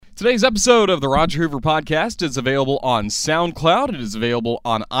Today's episode of the Roger Hoover Podcast is available on SoundCloud. It is available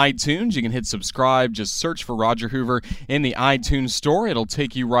on iTunes. You can hit subscribe. Just search for Roger Hoover in the iTunes store. It'll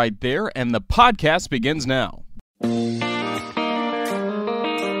take you right there, and the podcast begins now.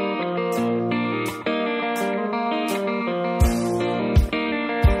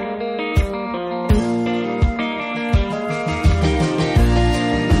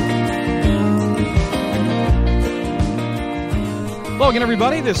 Hello again,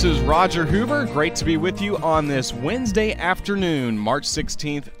 everybody. This is Roger Hoover. Great to be with you on this Wednesday afternoon, March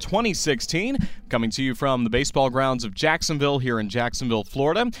 16th, 2016. Coming to you from the baseball grounds of Jacksonville here in Jacksonville,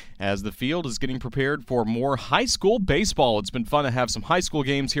 Florida, as the field is getting prepared for more high school baseball. It's been fun to have some high school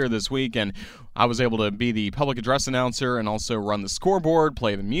games here this week, and I was able to be the public address announcer and also run the scoreboard,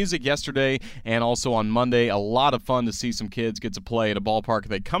 play the music yesterday, and also on Monday. A lot of fun to see some kids get to play at a ballpark.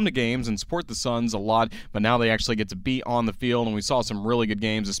 They come to games and support the Suns a lot, but now they actually get to be on the field, and we saw some really good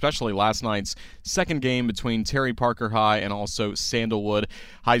games, especially last night's second game between Terry Parker High and also Sandalwood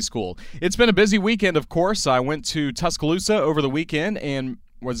High School. It's been a busy weekend, of course. I went to Tuscaloosa over the weekend and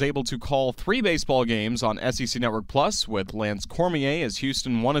was able to call 3 baseball games on SEC Network Plus with Lance Cormier as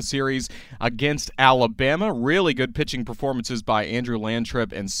Houston won a series against Alabama. Really good pitching performances by Andrew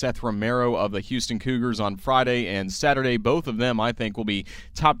Lantrip and Seth Romero of the Houston Cougars on Friday and Saturday. Both of them, I think, will be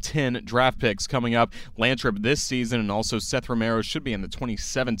top 10 draft picks coming up. Lantrip this season, and also Seth Romero should be in the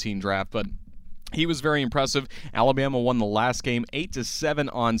 2017 draft, but he was very impressive. Alabama won the last game 8-7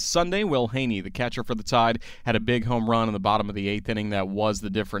 on Sunday. Will Haney, the catcher for the Tide, had a big home run in the bottom of the 8th inning. That was the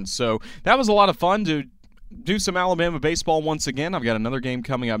difference. So that was a lot of fun to do some Alabama baseball once again. I've got another game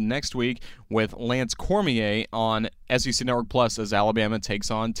coming up next week with Lance Cormier on SEC Network Plus as Alabama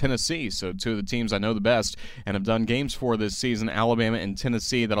takes on Tennessee. So two of the teams I know the best and have done games for this season, Alabama and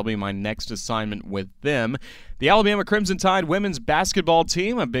Tennessee. That'll be my next assignment with them. The Alabama Crimson Tide women's basketball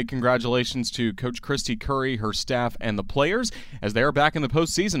team, a big congratulations to Coach Christy Curry, her staff, and the players as they are back in the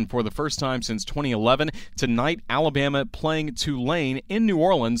postseason for the first time since 2011. Tonight, Alabama playing Tulane in New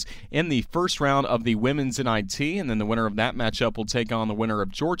Orleans in the first round of the women's NIT, and then the winner of that matchup will take on the winner of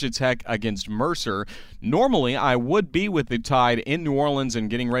Georgia Tech against Mercer. Normally, I would be with the Tide in New Orleans and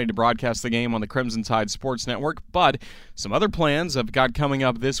getting ready to broadcast the game on the Crimson Tide Sports Network, but some other plans I've got coming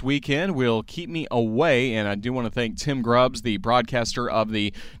up this weekend will keep me away, and I do want to thank Tim Grubbs, the broadcaster of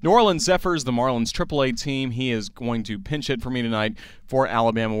the New Orleans Zephyrs, the Marlins AAA team. He is going to pinch hit for me tonight for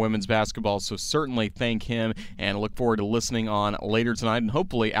Alabama women's basketball, so certainly thank him and look forward to listening on later tonight, and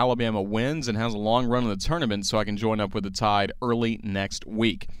hopefully Alabama wins and has a long run in the tournament so I can join up with the Tide early next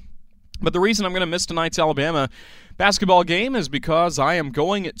week. But the reason I'm going to miss tonight's Alabama basketball game is because I am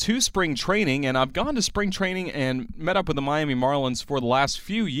going to spring training, and I've gone to spring training and met up with the Miami Marlins for the last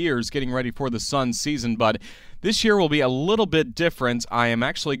few years getting ready for the Suns season, but this year will be a little bit different. I am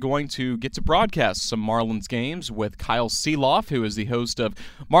actually going to get to broadcast some Marlins games with Kyle Seeloff, who is the host of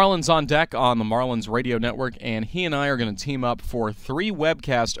Marlins on Deck on the Marlins Radio Network, and he and I are going to team up for 3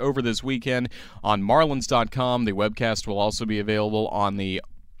 webcasts over this weekend on Marlins.com. The webcast will also be available on the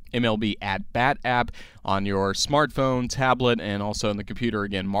MLB at Bat app on your smartphone, tablet, and also on the computer.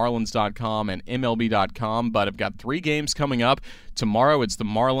 Again, Marlins.com and MLB.com. But I've got 3 games coming up. Tomorrow it's the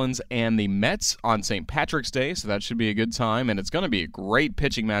Marlins and the Mets on St. Patrick's Day, so that should be a good time. And it's going to be a great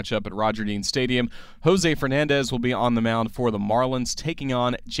pitching matchup at Roger Dean Stadium. Jose Fernandez will be on the mound for the Marlins, taking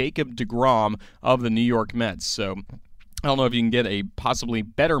on Jacob deGrom of the New York Mets. So I don't know if you can get a possibly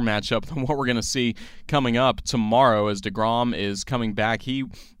better matchup than what we're going to see coming up tomorrow as deGrom is coming back. It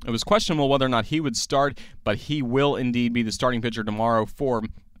was questionable whether or not he would start, but he will indeed be the starting pitcher tomorrow for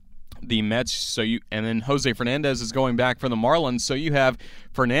the Mets. And then Jose Fernandez is going back for the Marlins. So you have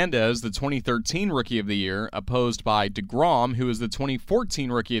Fernandez, the 2013 Rookie of the Year, opposed by deGrom, who is the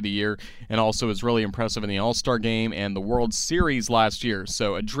 2014 Rookie of the Year, and also is really impressive in the All-Star Game and the World Series last year.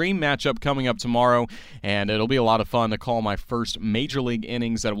 So a dream matchup coming up tomorrow, and it'll be a lot of fun to call my first Major League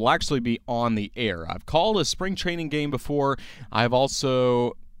innings that will actually be on the air. I've called a spring training game before. I've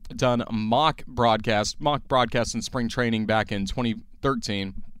also done a mock broadcast in spring training back in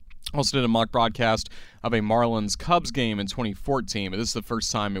 2013. Also did a mock broadcast of a Marlins-Cubs game in 2014, but this is the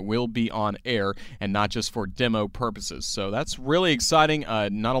first time it will be on air and not just for demo purposes. So that's really exciting.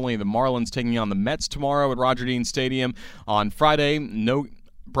 Not only the Marlins taking on the Mets tomorrow at Roger Dean Stadium on Friday, no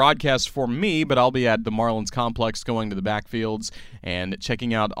broadcast for me, but I'll be at the Marlins complex going to the backfields and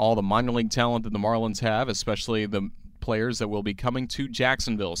checking out all the minor league talent that the Marlins have, especially the players that will be coming to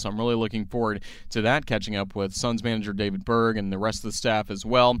Jacksonville. So I'm really looking forward to that, catching up with Suns manager David Berg and the rest of the staff as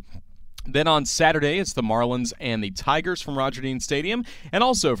well. Then on Saturday, it's the Marlins and the Tigers from Roger Dean Stadium. And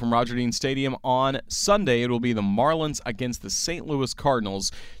also from Roger Dean Stadium on Sunday, it will be the Marlins against the St. Louis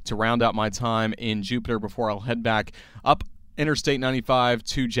Cardinals to round out my time in Jupiter before I'll head back up Interstate 95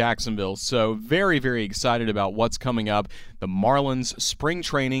 to Jacksonville. So very, very excited about what's coming up. The Marlins spring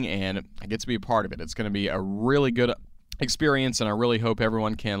training, and I get to be a part of it. It's going to be a really good experience, and I really hope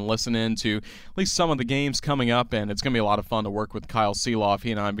everyone can listen in to at least some of the games coming up, and it's going to be a lot of fun to work with Kyle Seeloff. He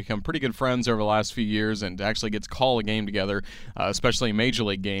and I have become pretty good friends over the last few years, and to actually get to call a game together, especially a Major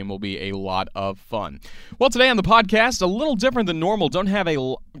League game, will be a lot of fun. Well, today on the podcast, a little different than normal. Don't have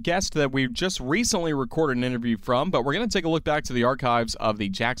a guest that we've just recently recorded an interview from, but we're going to take a look back to the archives of the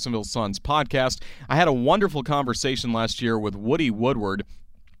Jacksonville Suns podcast. I had a wonderful conversation last year with Woodward,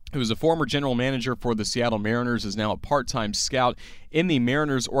 who was a former general manager for the Seattle Mariners, is now a part-time scout in the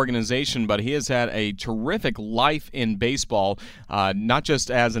Mariners organization, but he has had a terrific life in baseball, not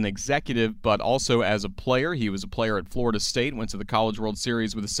just as an executive, but also as a player. He was a player at Florida State, went to the College World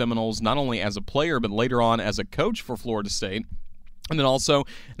Series with the Seminoles, not only as a player, but later on as a coach for Florida State. And then also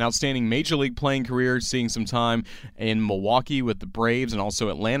an outstanding Major League playing career, seeing some time in Milwaukee with the Braves and also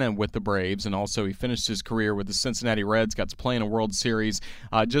Atlanta with the Braves. And also he finished his career with the Cincinnati Reds, got to play in a World Series.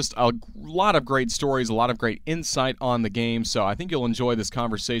 Just a lot of great stories, a lot of great insight on the game. So I think you'll enjoy this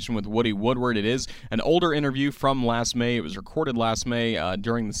conversation with Woodward. It is an older interview from last May. It was recorded last May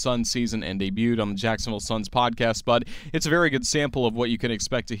during the Suns season and debuted on the Jacksonville Suns podcast. But it's a very good sample of what you can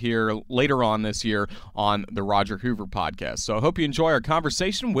expect to hear later on this year on the Roger Hoover podcast. So I hope you enjoy our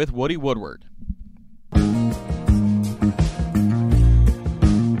conversation with Woodward.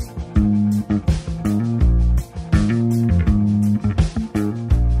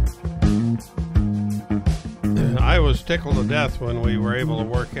 I was tickled to death when we were able to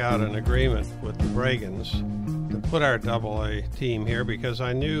work out an agreement with the Bragans to put our AA team here, because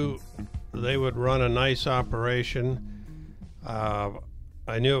I knew they would run a nice operation.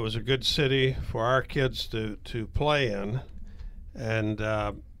 I knew it was a good city for our kids to play in. And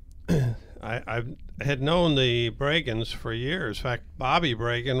I had known the Bragans for years. In fact, Bobby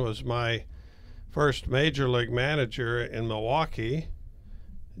Bragan was my first Major League manager in Milwaukee.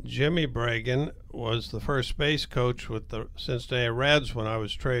 Jimmy Bragan was the first base coach with the Cincinnati Reds when I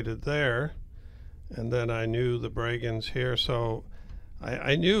was traded there. And then I knew the Bragans here. So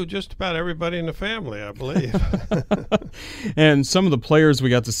I knew just about everybody in the family, I believe. And some of the players we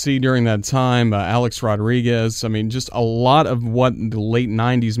got to see during that time, Alex Rodriguez, I mean, just a lot of what the late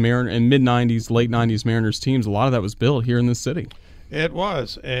 90s and mid-90s, late 90s Mariners teams, a lot of that was built here in this city. It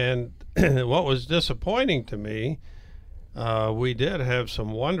was. And what was disappointing to me, we did have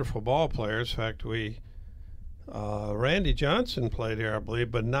some wonderful ball players. In fact, Randy Johnson played here, I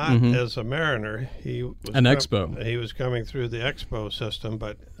believe, but not as a Mariner. He was Expo. He was coming through the Expo system,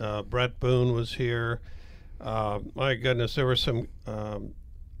 but Brett Boone was here. My goodness, there were some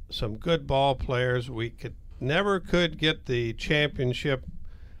good ball players. We never could get the championship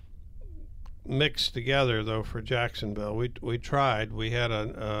mixed together, though, for Jacksonville. We tried. We had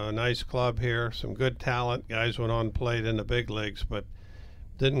a nice club here, some good talent. Guys went on and played in the big leagues, but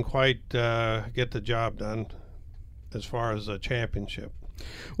didn't quite get the job done as far as a championship.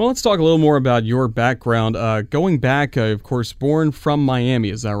 Well, let's talk a little more about your background. Going back, of course, born from Miami,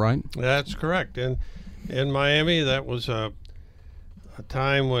 is that right? That's correct. In Miami, that was a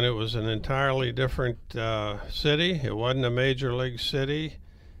time when it was an entirely different city. It wasn't a major league city.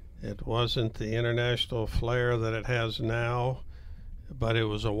 It wasn't the international flair that it has now, but it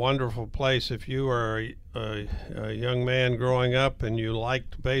was a wonderful place. If you were a young man growing up and you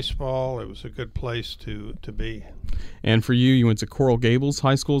liked baseball, it was a good place to be. And for you went to Coral Gables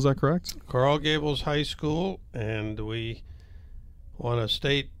High School, is that correct? Coral Gables High School, and we won a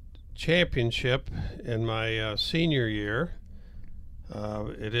state championship in my senior year.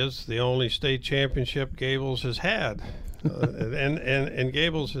 It is the only state championship Gables has had. And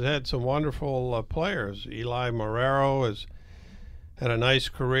Gables has had some wonderful players. Eli Marrero has had a nice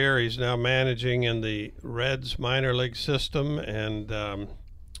career. He's now managing in the Reds minor league system, and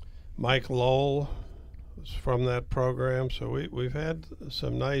Mike Lowell was from that program. So we've had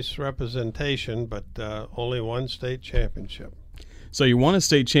some nice representation, but only one state championship. So you won a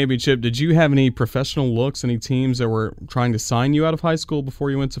state championship. Did you have any professional looks, any teams that were trying to sign you out of high school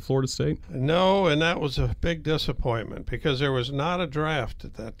before you went to Florida State? No, and that was a big disappointment because there was not a draft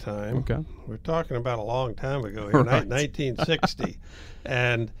at that time. Okay. We're talking about a long time ago here, right. 1960.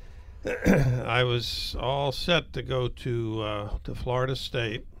 And I was all set to go to Florida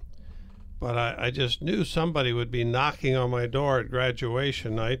State, but I just knew somebody would be knocking on my door at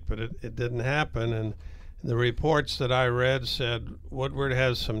graduation night, but it didn't happen. And The reports that I read said Woodward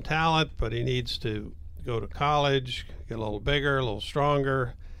has some talent, but he needs to go to college, get a little bigger, a little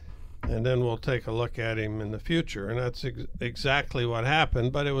stronger, and then we'll take a look at him in the future. And that's exactly what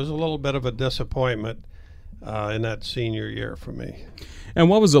happened, but it was a little bit of a disappointment in that senior year for me. And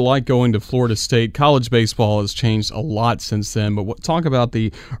what was it like going to Florida State? College baseball has changed a lot since then, but talk about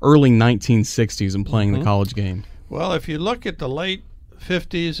the early 1960s and playing the college game. Well, if you look at the late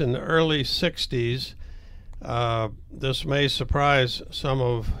 50s and the early 60s, this may surprise some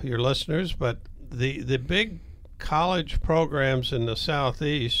of your listeners, but the big college programs in the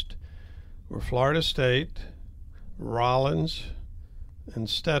Southeast were Florida State, Rollins, and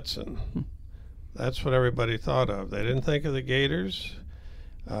Stetson. That's what everybody thought of. They didn't think of the Gators.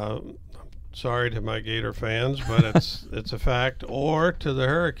 Sorry to my Gator fans, but it's a fact. Or to the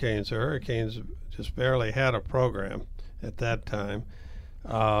Hurricanes. The Hurricanes just barely had a program at that time.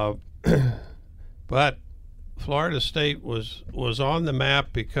 But Florida State was on the map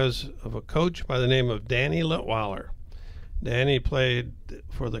because of a coach by the name of Danny Litweiler. Danny played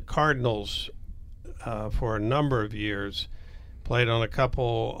for the Cardinals for a number of years, played on a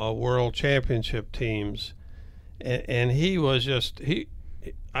couple of world championship teams, and he was just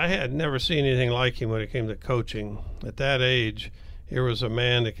I had never seen anything like him when it came to coaching. At that age, here was a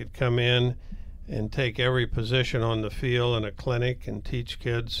man that could come in and take every position on the field in a clinic and teach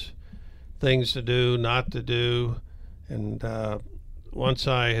kids things to do, not to do. And once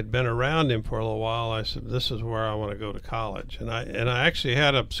I had been around him for a little while, I said, this is where I want to go to college. And I actually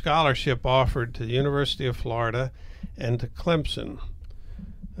had a scholarship offered to the University of Florida and to Clemson.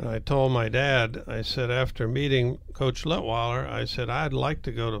 And I told my dad, I said, after meeting Coach Litweiler, I said, I'd like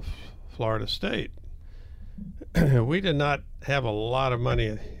to go to Florida State. We did not have a lot of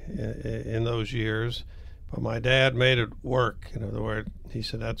money in those years, but my dad made it work. In other words, he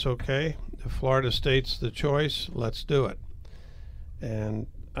said, that's okay. If Florida State's the choice, let's do it. And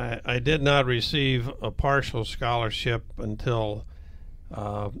I did not receive a partial scholarship until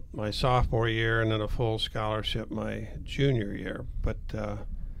my sophomore year, and then a full scholarship my junior year. But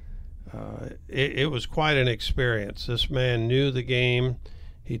it was quite an experience. This man knew the game.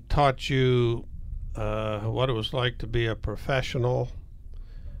 He taught you what it was like to be a professional.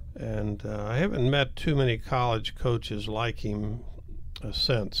 And I haven't met too many college coaches like him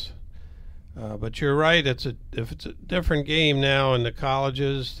since. But you're right. If it's a different game now in the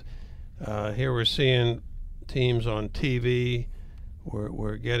colleges. Here we're seeing teams on TV.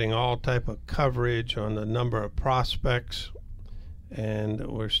 We're getting all type of coverage on the number of prospects, and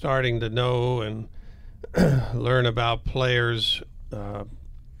we're starting to know and learn about players that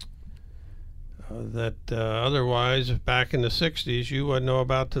otherwise, back in the 60s, you wouldn't know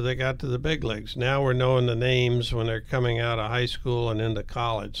about till they got to the big leagues. Now we're knowing the names when they're coming out of high school and into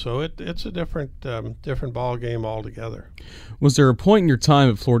college. So it's a different ball game altogether. Was there a point in your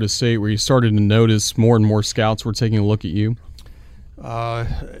time at Florida State where you started to notice more and more scouts were taking a look at you?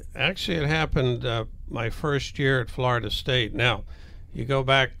 Actually, it happened my first year at Florida State. Now, you go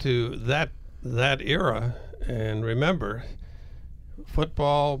back to that era, and remember,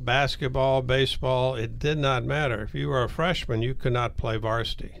 football, basketball, baseball, it did not matter. If you were a freshman, you could not play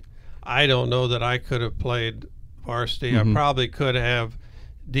varsity. I don't know that I could have played varsity. I probably could have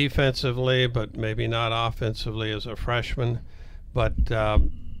defensively, but maybe not offensively as a freshman. But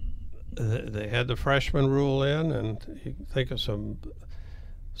they had the freshman rule in, and you can think of some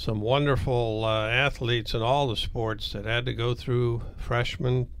wonderful athletes in all the sports that had to go through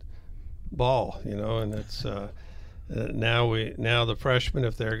freshman ball, and it's now the freshmen,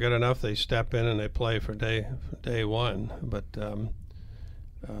 if they're good enough, they step in and they play for day one. But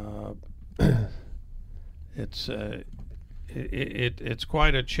it's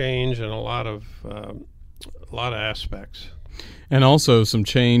quite a change in a lot of aspects. And also some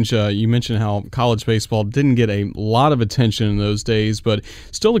change. You mentioned how college baseball didn't get a lot of attention in those days, but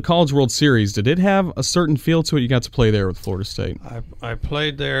still the College World Series, did it have a certain feel to it? You got to play there with Florida State. I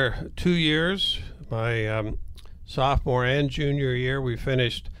played there 2 years. My sophomore and junior year, we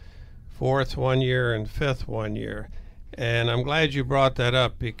finished fourth one year and fifth one year. And I'm glad you brought that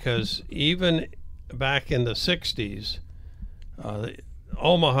up, because even back in the 60s,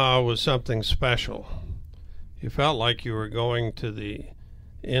 Omaha was something special. You felt like you were going to the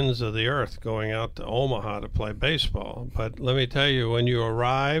ends of the earth, going out to Omaha to play baseball. But let me tell you, when you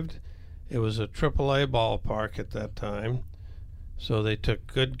arrived, it was a AAA ballpark at that time, so they took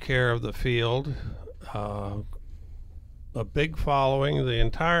good care of the field. A big following. The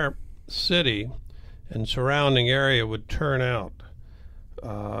entire city and surrounding area would turn out,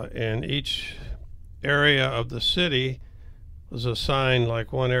 and each area of the city was assigned,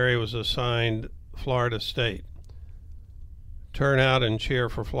 like one area was assigned Florida State. Turn out and cheer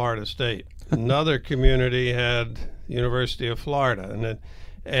for Florida State. Another community had University of Florida,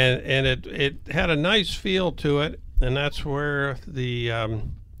 and it had a nice feel to it, and that's where the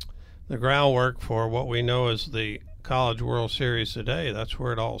groundwork for what we know as the College World Series today. That's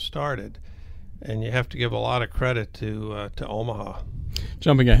where it all started, and you have to give a lot of credit to Omaha.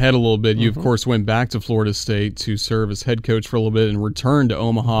 Jumping ahead a little bit, you of course went back to Florida State to serve as head coach for a little bit and returned to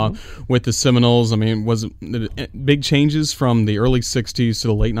Omaha with the Seminoles. I mean, was it big changes from the early 60s to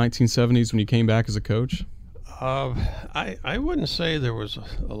the late 1970s when you came back as a coach? I wouldn't say there was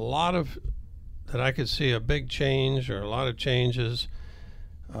a lot of that I could see a big change or a lot of changes.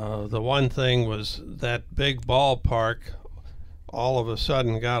 The one thing was that big ballpark all of a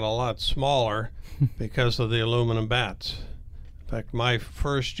sudden got a lot smaller because of the aluminum bats. In fact, my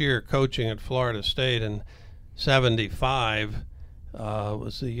first year coaching at Florida State in '75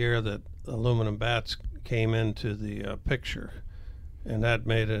 was the year that aluminum bats came into the picture, and that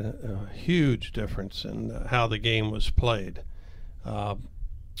made a huge difference in how the game was played.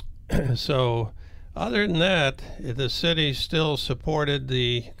 So other than that, the city still supported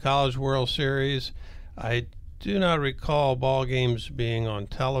the College World Series. I do not recall ball games being on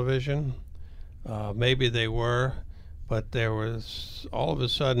television. Maybe they were, but there was all of a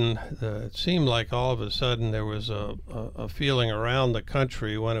sudden, it seemed like all of a sudden there was a feeling around the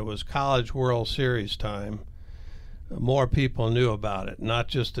country when it was College World Series time. More people knew about it, not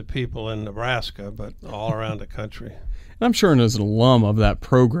just the people in Nebraska, but all around the country. I'm sure as an alum of that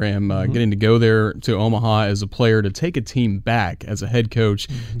program, getting to go there to Omaha as a player, to take a team back as a head coach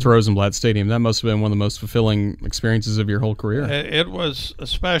to Rosenblatt Stadium, that must have been one of the most fulfilling experiences of your whole career. It was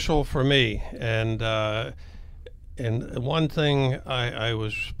special for me, and one thing I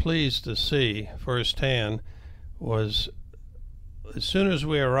was pleased to see firsthand was as soon as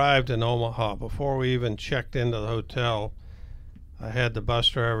we arrived in Omaha, before we even checked into the hotel, I had the bus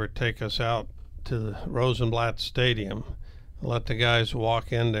driver take us out to the Rosenblatt Stadium, let the guys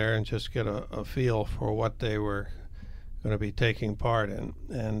walk in there and just get a feel for what they were going to be taking part in,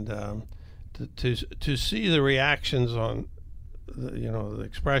 and to see the reactions on, the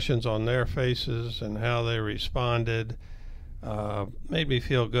expressions on their faces and how they responded, made me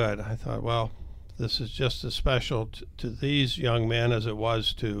feel good. I thought, well, this is just as special to these young men as it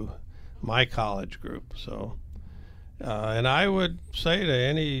was to my college group. So, and I would say to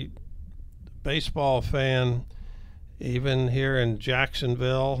any baseball fan, even here in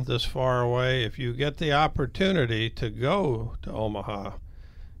Jacksonville, this far away, if you get the opportunity to go to Omaha,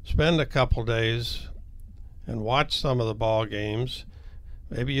 spend a couple days and watch some of the ball games.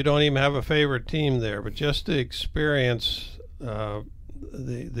 Maybe you don't even have a favorite team there, but just to experience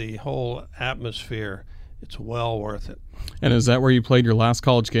the whole atmosphere, it's well worth it. And is that where you played your last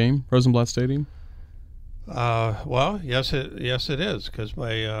college game, Rosenblatt Stadium? Well, yes it is, because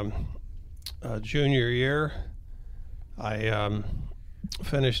my junior year, I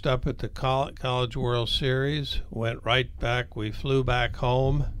finished up at the College World Series, went right back. We flew back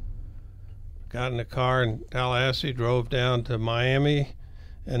home, got in the car in Tallahassee, drove down to Miami,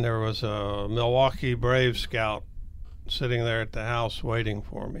 and there was a Milwaukee Braves scout sitting there at the house waiting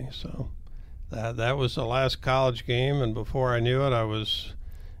for me. So that was the last college game, and before I knew it, I was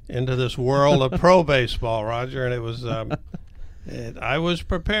into this world of pro baseball, Roger, and it was I was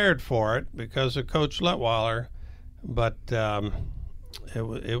prepared for it because of Coach Letweiler, but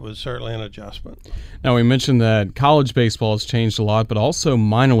it was certainly an adjustment. Now, we mentioned that college baseball has changed a lot, but also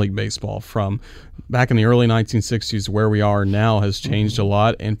minor league baseball from back in the early 1960s where we are now has changed a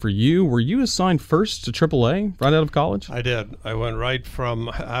lot. And for you, were you assigned first to AAA right out of college? I did. I went right from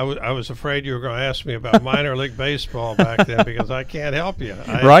I was afraid you were going to ask me about minor league baseball back then because I can't help you.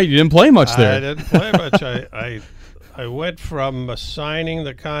 Right, you didn't play much there. I didn't play much. I went from signing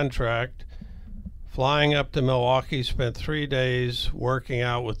the contract, flying up to Milwaukee, spent 3 days working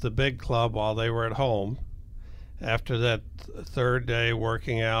out with the big club while they were at home. After that third day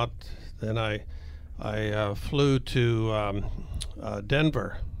working out, then I flew to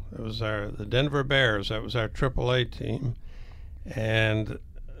Denver. It was the Denver Bears. That was our AAA team. And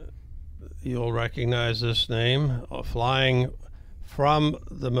you'll recognize this name. Flying from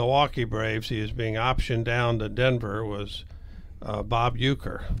the Milwaukee Braves, he was being optioned down to Denver, was Bob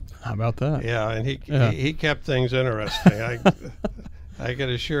Uecker. How about that? Yeah, and he kept things interesting. I can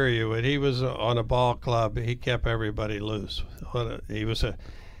assure you, when he was on a ball club, he kept everybody loose. He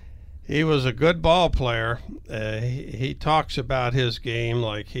was a good ball player. He talks about his game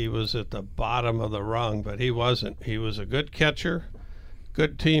like he was at the bottom of the rung, but he wasn't. He was a good catcher,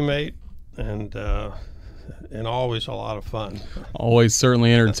 good teammate, and and always a lot of fun. Always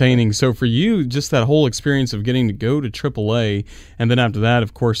certainly entertaining. So for you, just that whole experience of getting to go to AAA, and then after that,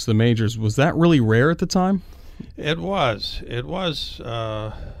 of course, the majors, was that really rare at the time? It was,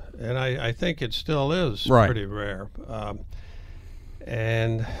 and I think it still is pretty rare.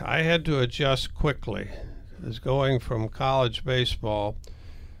 And I had to adjust quickly. As going from college baseball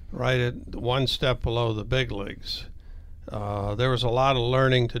right at one step below the big leagues, there was a lot of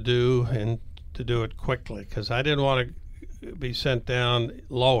learning to do, and to do it quickly, because I didn't want to be sent down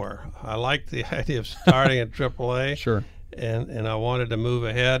lower. I liked the idea of starting at AAA, sure, and I wanted to move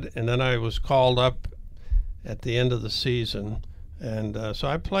ahead. And then I was called up at the end of the season, and so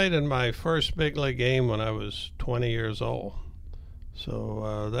I played in my first big league game when I was 20 years old.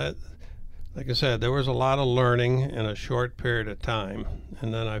 So that, like I said, there was a lot of learning in a short period of time,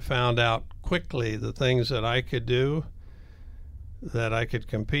 and then I found out quickly the things that I could do, that I could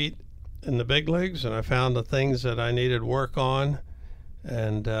compete in the big leagues, and I found the things that I needed work on,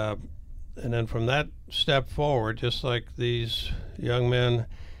 and then from that step forward, just like these young men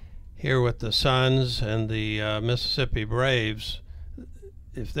here with the Suns and the Mississippi Braves,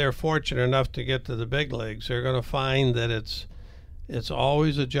 if they're fortunate enough to get to the big leagues, they're going to find that it's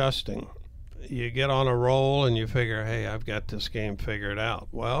always adjusting. You get on a roll and you figure, hey, I've got this game figured out.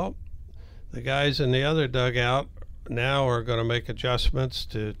 Well, the guys in the other dugout now are going to make adjustments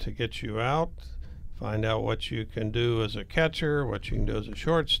to get you out, find out what you can do as a catcher, what you can do as a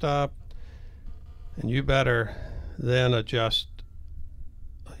shortstop, and you better then adjust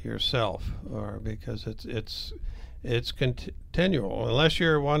yourself, or because it's continual. Unless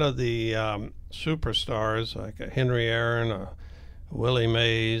you're one of the superstars like a Henry Aaron, a Willie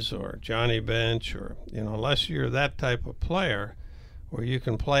Mays, or Johnny Bench, or unless you're that type of player where you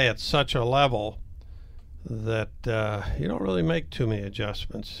can play at such a level that you don't really make too many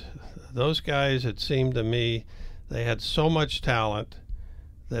adjustments. Those guys, it seemed to me, they had so much talent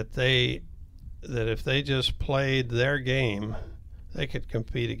that if they just played their game, they could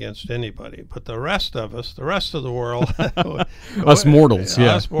compete against anybody. But the rest of us, the rest of the world, us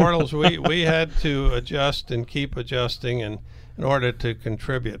mortals, we had to adjust and keep adjusting in order to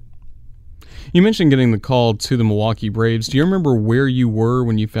contribute. You mentioned getting the call to the Milwaukee Braves. Do you remember where you were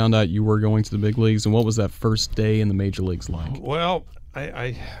when you found out you were going to the big leagues, and what was that first day in the major leagues like? Well,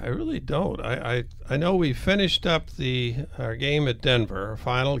 I really don't. I know we finished up our game at Denver, our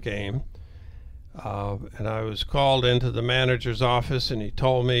final game, and I was called into the manager's office, and he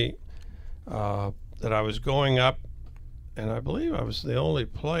told me that I was going up, and I believe I was the only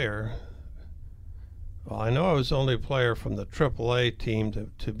player. Well, I know I was the only player from the AAA team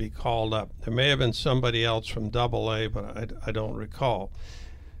to be called up. There may have been somebody else from AA, but I don't recall.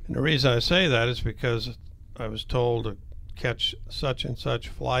 And the reason I say that is because I was told to catch such and such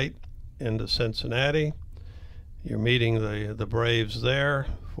flight into Cincinnati. You're meeting the Braves there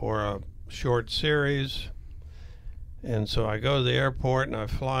for a short series. And so I go to the airport and I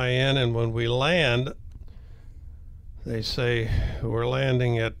fly in, and when we land, they say we're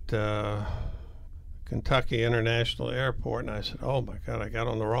landing at Kentucky International Airport, and I said, oh my God, I got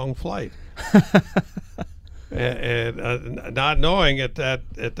on the wrong flight. and not knowing at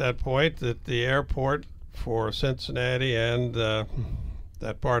that point that the airport for Cincinnati and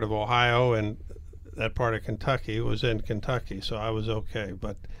that part of Ohio and that part of Kentucky was in Kentucky, so I was okay.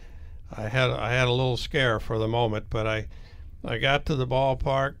 But I had a little scare for the moment, but I got to the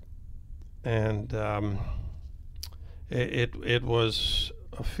ballpark, and it was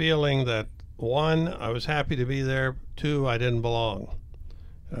a feeling that, one, I was happy to be there. Two, I didn't belong.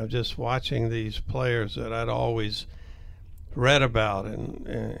 I was just watching these players that I'd always read about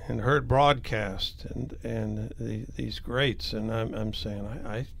and heard broadcast, and these greats, and I'm saying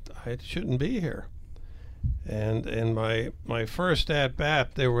I shouldn't be here. And in my first at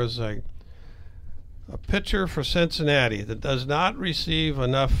bat, there was a pitcher for Cincinnati that does not receive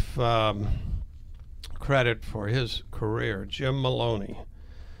enough credit for his career, Jim Maloney.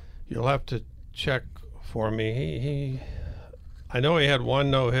 You'll have to check for me. I know he had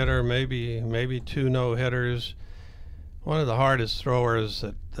one no-hitter, maybe two no-hitters. One of the hardest throwers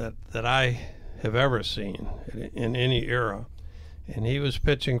that I have ever seen in any era. And he was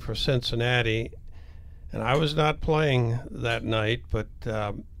pitching for Cincinnati, and I was not playing that night, but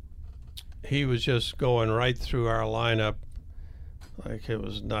he was just going right through our lineup like it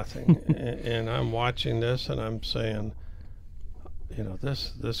was nothing. and I'm watching this, and I'm saying,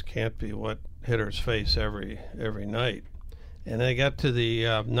 this can't be what hitters face every night. And I got to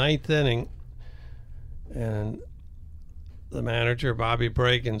the ninth inning, and the manager, Bobby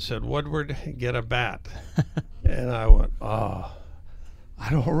Bragan, said, Woodward, get a bat. And I went, oh. I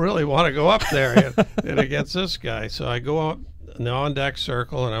don't really want to go up there and against this guy. So I go up in the on-deck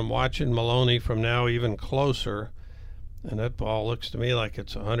circle, and I'm watching Maloney from now even closer. And that ball looks to me like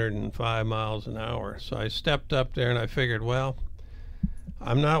it's 105 miles an hour. So I stepped up there, and I figured, well,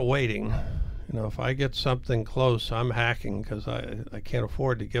 I'm not waiting. If I get something close, I'm hacking, because I can't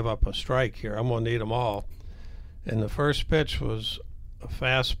afford to give up a strike here. I'm going to need them all. And the first pitch was a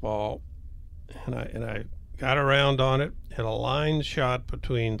fastball, and I got around on it, hit a line shot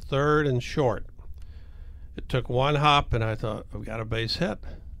between third and short. It took one hop, and I thought, I've got a base hit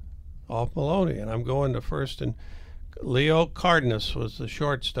off Maloney, and I'm going to first. And Leo Cardenas was the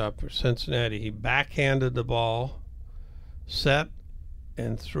shortstop for Cincinnati. He backhanded the ball, set,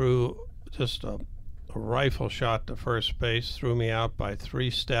 and threw just a rifle shot to first base, threw me out by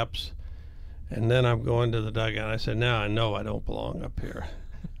 3 steps. And then I'm going to the dugout. I said, now I know I don't belong up here.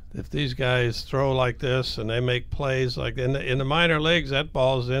 If these guys throw like this and they make plays like in the minor leagues, that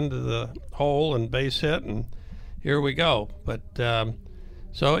ball's into the hole and base hit, and here we go. But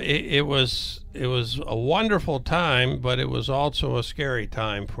so it was a wonderful time, but it was also a scary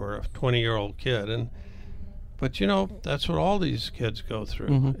time for a 20-year-old kid. But that's what all these kids go through.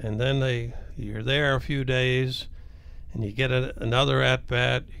 Mm-hmm. And then you're there a few days, and you get another at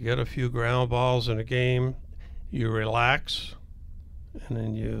bat. You get a few ground balls in a game. You relax. And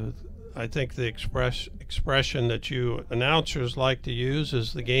then I think the expression that you announcers like to use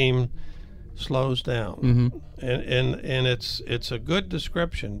is the game slows down. Mm-hmm. And it's a good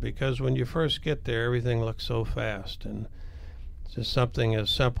description, because when you first get there, everything looks so fast. And just something as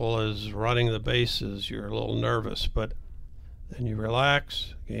simple as running the bases, you're a little nervous, but then you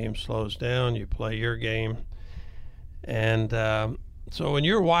relax, game slows down, you play your game. And so when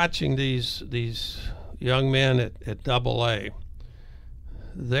you're watching these young men at Double-A,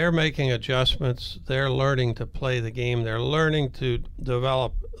 they're making adjustments. They're learning to play the game. They're learning to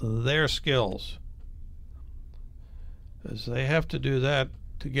develop their skills, because they have to do that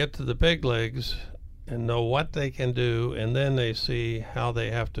to get to the big leagues and know what they can do, and then they see how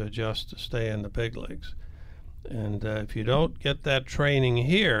they have to adjust to stay in the big leagues. And if you don't get that training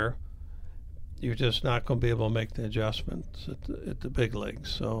here, you're just not going to be able to make the adjustments at the big leagues.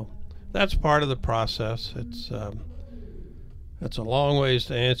 So that's part of the process. It's a long ways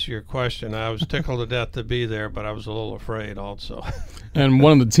to answer your question. I was tickled to death to be there, but I was a little afraid also. And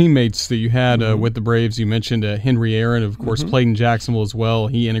one of the teammates that you had with the Braves, you mentioned Henry Aaron, of course, played in Jacksonville as well.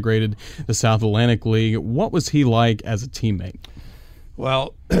 He integrated the South Atlantic League. What was he like as a teammate?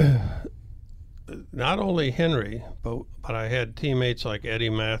 Well, not only Henry, but I had teammates like Eddie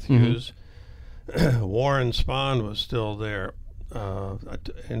Matthews. Warren Spahn was still there.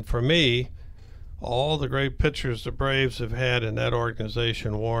 And for me, all the great pitchers the Braves have had in that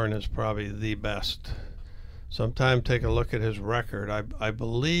organization, Warren is probably the best. Sometime take a look at his record. I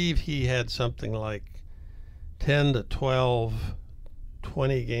believe he had something like 10 to 12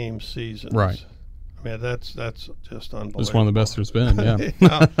 20-game seasons. Right. I mean, that's just unbelievable. It's one of the best there's been,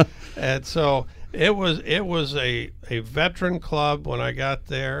 yeah. And so it was a veteran club when I got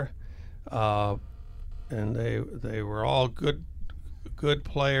there, and they were all good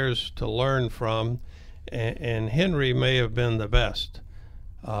players to learn from, and Henry may have been the best.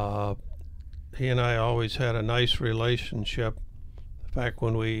 He and I always had a nice relationship. In fact,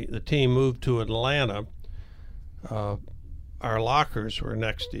 when the team moved to Atlanta, our lockers were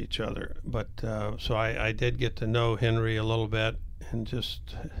next to each other. But so I did get to know Henry a little bit, and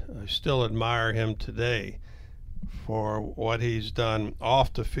I still admire him today for what he's done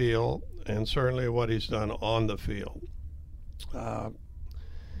off the field, and certainly what he's done on the field.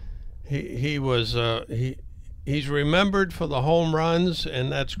 He's remembered for the home runs,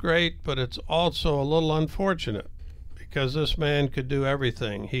 and that's great, but it's also a little unfortunate, because this man could do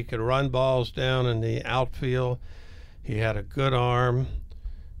everything. He could run balls down in the outfield. He had a good arm.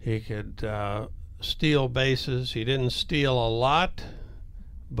 He could steal bases. He didn't steal a lot,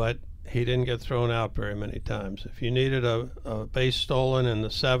 but he didn't get thrown out very many times. If you needed a base stolen in the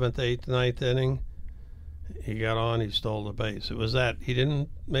 7th, 8th, 9th inning, he got on, he stole the base. It was that. He didn't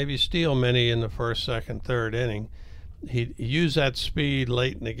maybe steal many in the 1st, 2nd, 3rd inning. He used that speed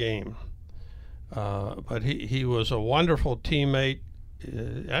late in the game. But he was a wonderful teammate,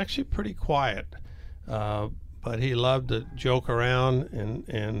 actually pretty quiet. But he loved to joke around,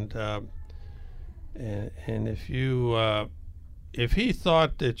 and if he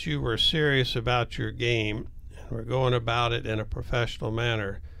thought that you were serious about your game and were going about it in a professional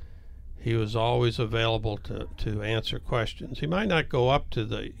manner, he was always available to answer questions. He might not go up to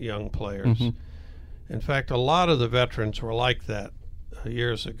the young players. In fact, a lot of the veterans were like that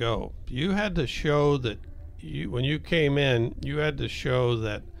years ago. You had to show that when you came in, you had to show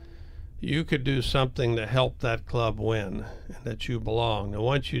that you could do something to help that club win and that you belonged. And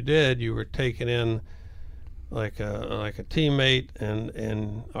once you did, you were taken in like a teammate,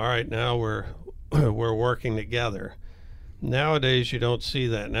 and all right, now we're working together. Nowadays, you don't see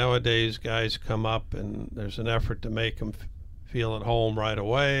that. Nowadays, guys come up and there's an effort to make them feel at home right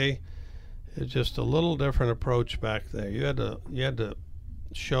away. It's just a little different approach back there. You had to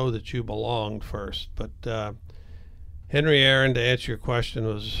show that you belonged first. But Henry Aaron, to answer your question,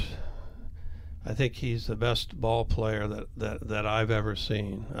 I think he's the best ball player that I've ever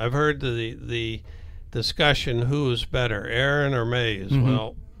seen. I've heard the discussion, who's better, Aaron or Mays? Mm-hmm.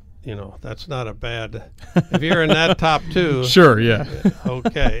 Well, that's not a bad. If you're in that top two, sure, yeah,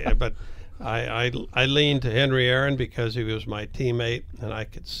 okay. But I lean to Henry Aaron because he was my teammate and I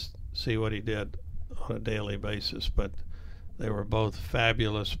could see what he did on a daily basis. But they were both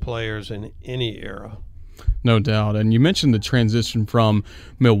fabulous players in any era. No doubt. And you mentioned the transition from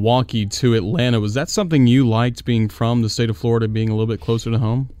Milwaukee to Atlanta. Was that something you liked, being from the state of Florida, being a little bit closer to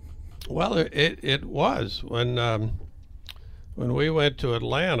home? Well, it was. When we went to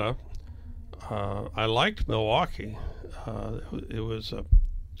Atlanta, I liked Milwaukee. It was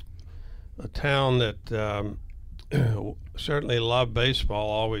a town that certainly loved baseball,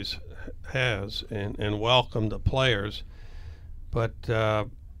 always has, and welcomed the players. But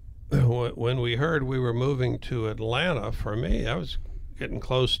when we heard we were moving to Atlanta, for me, I was getting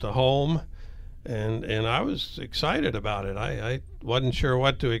close to home, and I was excited about it. I wasn't sure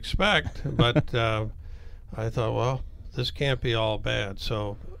what to expect, but I thought, well, this can't be all bad.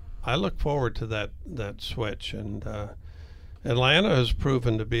 So I look forward to that switch. And Atlanta has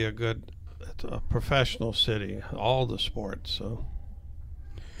proven to be a professional city, all the sports. So.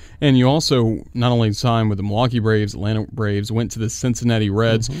 And you also not only signed with the Milwaukee Braves, Atlanta Braves, went to the Cincinnati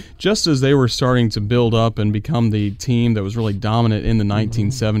Reds just as they were starting to build up and become the team that was really dominant in the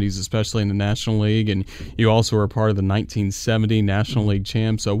 1970s, especially in the National League. And you also were a part of the 1970 National League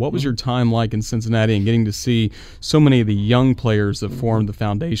champs. So what was your time like in Cincinnati and getting to see so many of the young players that formed the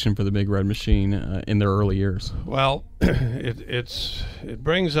foundation for the Big Red Machine in their early years? Well, it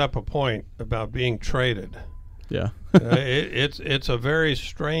brings up a point about being traded. Yeah. It's a very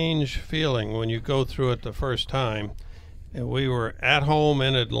strange feeling when you go through it the first time. And we were at home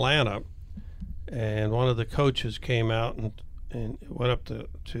in Atlanta, and one of the coaches came out and went up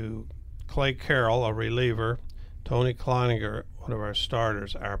to Clay Carroll, a reliever, Tony Kleininger, one of our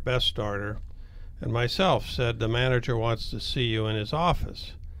starters, our best starter, and myself, said, the manager wants to see you in his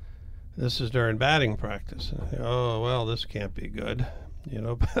office. This is during batting practice. And I think, oh, well, this can't be good.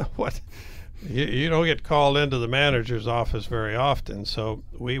 What? You don't get called into the manager's office very often. So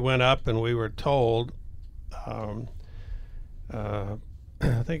we went up and we were told, I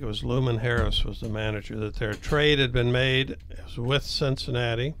think it was Luman Harris was the manager, that their trade had been made. It was with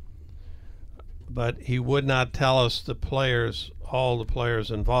Cincinnati, but he would not tell us all the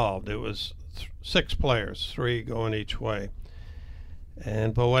players involved. It was 6 players, 3 going each way.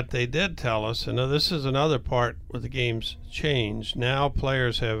 But what they did tell us, and this is another part where the game's changed. Now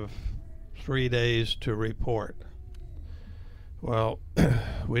players have 3 days to report. Well,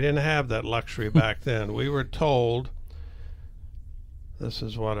 we didn't have that luxury back then. We were told, this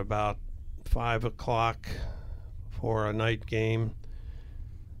is about 5 o'clock for a night game,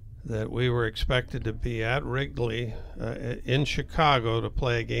 that we were expected to be at Wrigley in Chicago to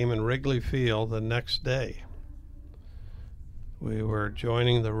play a game in Wrigley Field the next day. We were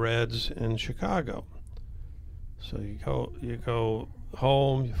joining the Reds in Chicago. So you go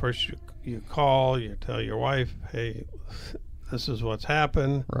home. First you call, you tell your wife, hey, this is what's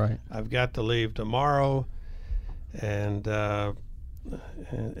happened. Right. I've got to leave tomorrow, and the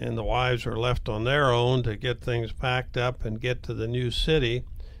wives are left on their own to get things packed up and get to the new city,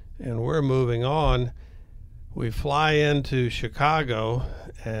 and we're moving on. We fly into Chicago,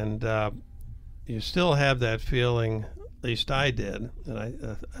 and you still have that feeling. At least I did,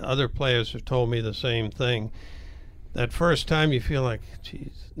 and other players have told me the same thing. That first time you feel like,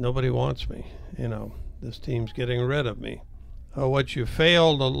 geez, nobody wants me. This team's getting rid of me. What you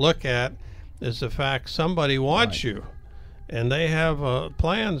fail to look at is the fact somebody wants you, and they have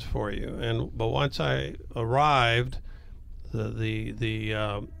plans for you. But once I arrived, the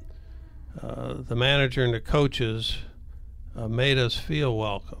manager and the coaches made us feel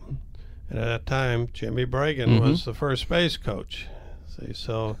welcome. And at that time, Jimmy Bragan was the first base coach. See,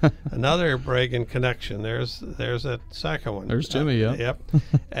 so another Bragan connection. There's that second one. There's Jimmy, yeah. Yep.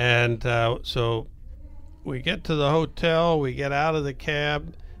 And so we get to the hotel. We get out of the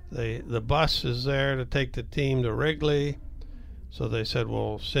cab. The bus is there to take the team to Wrigley. So they said,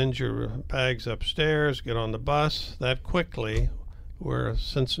 well, send your bags upstairs, get on the bus. That quickly, we're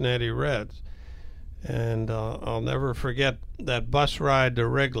Cincinnati Reds. And I'll never forget that bus ride to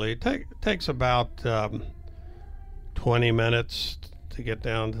Wrigley. It takes about 20 minutes to get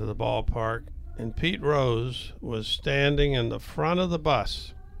down to the ballpark. And Pete Rose was standing in the front of the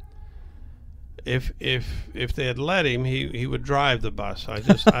bus. If they had let him, he would drive the bus.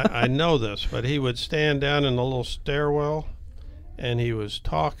 I know this, but he would stand down in the little stairwell, and he was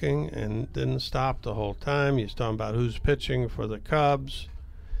talking and didn't stop the whole time. He's talking about who's pitching for the Cubs.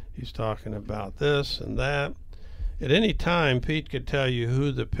 He's talking about this and that. At any time, Pete could tell you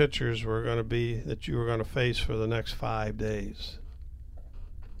who the pitchers were going to be that you were going to face for the next 5 days.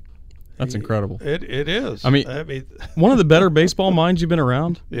 That's incredible. It is. I mean, one of the better baseball minds you've been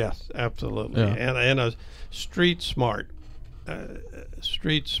around. Yes, absolutely. Yeah. And a street smart.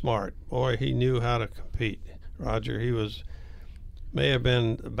 Boy, he knew how to compete. Roger, he may have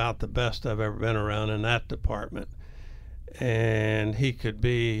been about the best I've ever been around in that department. And he could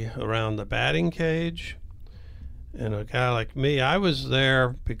be around the batting cage. And a guy like me, I was there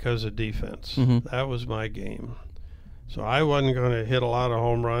because of defense. Mm-hmm. That was my game. So I wasn't going to hit a lot of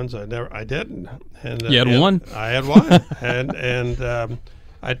home runs. I didn't. And you had one. I had one. and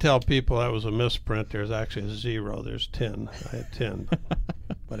I tell people that was a misprint. There's actually a 0. There's 10. I had 10,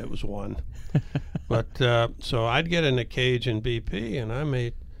 but it was 1. But so I'd get in the cage in BP, and I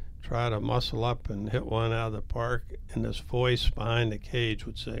may try to muscle up and hit one out of the park, and this voice behind the cage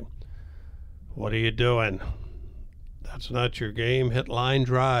would say, "What are you doing? That's not your game. Hit line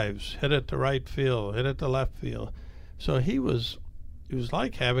drives. Hit it to right field. Hit it to left field." So it was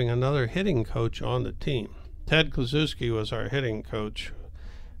like having another hitting coach on the team. Ted Kluszewski was our hitting coach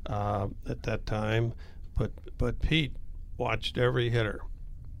at that time, but Pete watched every hitter,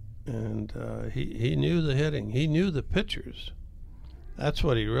 and he knew the hitting. He knew the pitchers. That's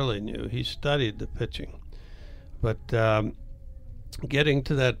what he really knew. He studied the pitching. But getting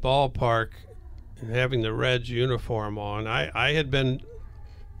to that ballpark and having the Reds uniform on, I had been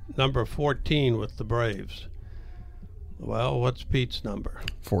number 14 with the Braves. Well, what's Pete's number?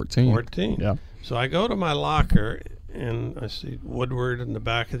 14. 14. Yeah. So I go to my locker, and I see Woodward in the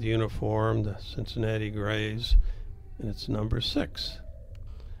back of the uniform, the Cincinnati Grays, and it's number 6.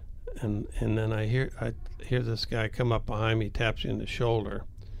 And then I hear this guy come up behind me, taps me in the shoulder.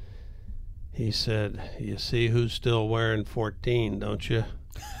 He said, "You see who's still wearing 14, don't you?"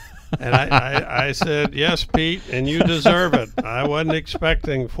 And I said, "Yes, Pete, and you deserve it. I wasn't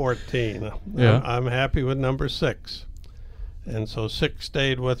expecting 14. Yeah. I'm happy with number 6. And so 6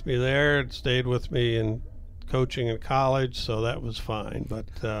 stayed with me there. It stayed with me in coaching in college, so that was fine. But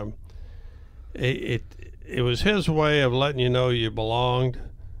it was his way of letting you know you belonged.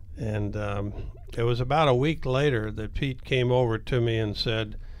 And it was about a week later that Pete came over to me and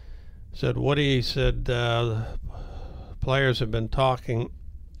said, "Woody," said, "players have been talking,"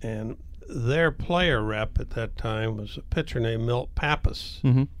 and their player rep at that time was a pitcher named Milt Pappas.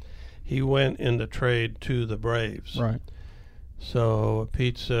 Mm-hmm. He went in the trade to the Braves. Right. So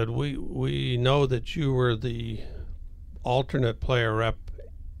Pete said, we know that you were the alternate player rep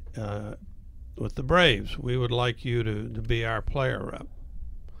with the Braves. We would like you to be our player rep.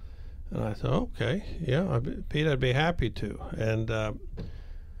 And I thought, okay, yeah, Pete, I'd be happy to. And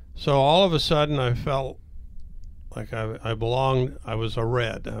so all of a sudden I felt like I belonged. I was a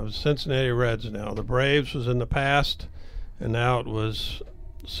Red. I was Cincinnati Reds now. The Braves was in the past, and now it was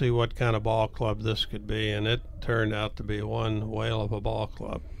see what kind of ball club this could be, and it turned out to be one whale of a ball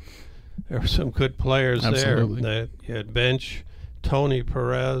club. There were some good players Absolutely. there. You had bench, Tony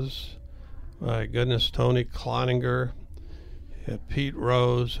Perez, my goodness, Tony Cloninger, you had Pete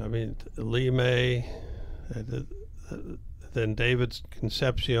Rose, Lee May, then David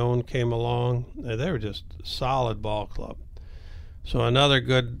Concepcion came along. They were just a solid ball club. So another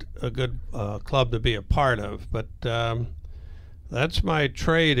good club to be a part of. But that's my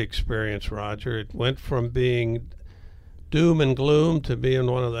trade experience, Roger. It went from being doom and gloom to being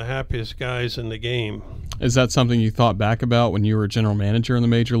one of the happiest guys in the game. Is that something you thought back about when you were general manager in the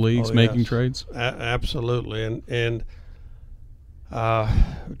major leagues, making yes. trades? Absolutely. And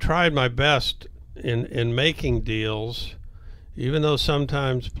tried my best in making deals, even though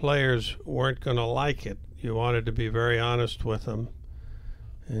sometimes players weren't going to like it. You wanted to be very honest with them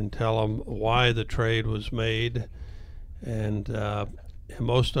and tell them why the trade was made. And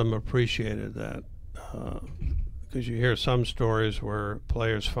most of them appreciated that because you hear some stories where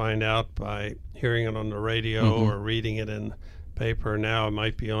players find out by hearing it on the radio or reading it in paper. Now it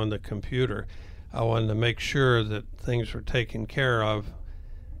might be on the computer. I wanted to make sure that things were taken care of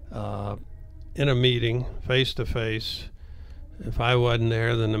in a meeting, face to face, if I wasn't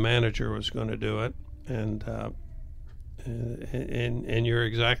there, then the manager was going to do it. And you're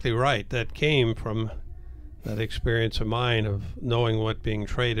exactly right. That came from that experience of mine of knowing what being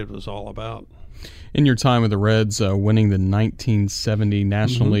traded was all about. In your time with the Reds, winning the 1970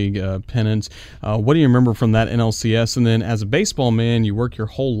 National League pennant, what do you remember from that NLCS? And then as a baseball man, you work your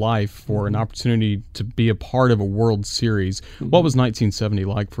whole life for an opportunity to be a part of a World Series. What was 1970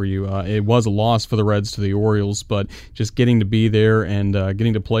 like for you? It was a loss for the Reds to the Orioles, but just getting to be there and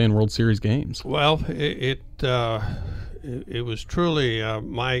getting to play in World Series games. Well, it was truly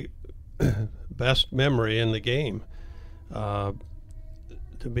my best memory in the game.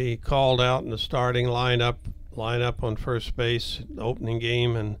 To be called out in the starting lineup on first base, opening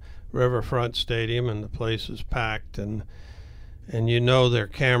game in Riverfront Stadium, and the place is packed, and you know there are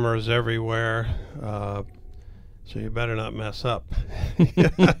cameras everywhere, so you better not mess up.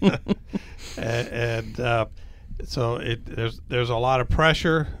 and so there's a lot of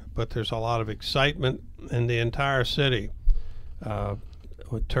pressure, but there's a lot of excitement, and the entire city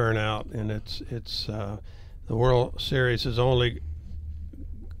would turn out, and it's the World Series is only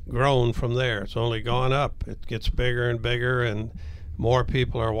grown from there. It's only gone up. It gets bigger and bigger, and more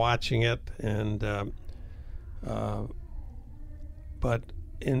people are watching it. And but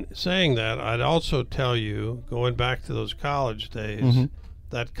in saying that, I'd also tell you, going back to those college days,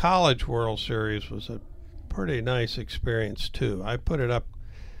 that college World Series was a pretty nice experience too. I put it up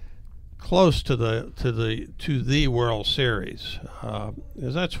close to the World Series,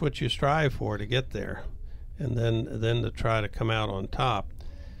 because that's what you strive for, to get there, and then to try to come out on top.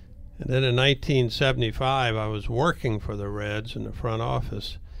 And then in 1975, I was working for the Reds in the front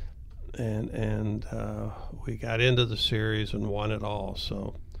office, and we got into the series and won it all.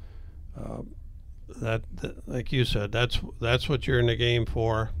 So that, like you said, that's what you're in the game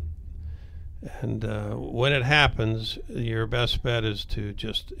for. And when it happens, your best bet is to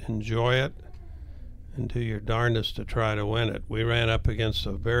just enjoy it and do your darndest to try to win it. We ran up against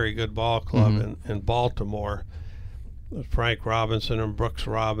a very good ball club in Baltimore, Frank Robinson and Brooks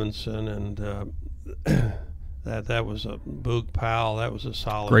Robinson, and that was a Boog Powell. That was a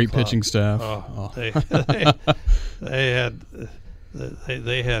solid great club. Pitching staff.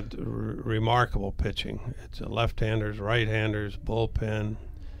 They had remarkable pitching. It's left-handers, right-handers, bullpen.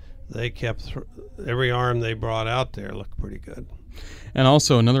 They kept every arm they brought out there looked pretty good. And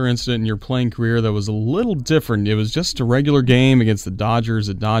also another incident in your playing career that was a little different. It was just a regular game against the Dodgers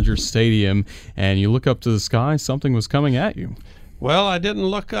at Dodger Stadium, and you look up to the sky, something was coming at you. Well, I didn't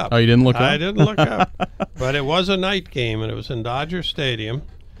look up. Oh, you didn't look up? I didn't look up. But it was a night game, and it was in Dodger Stadium.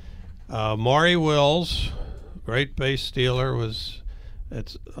 Maury Wills, great base stealer, was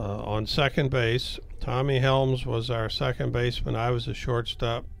on second base. Tommy Helms was our second baseman. I was a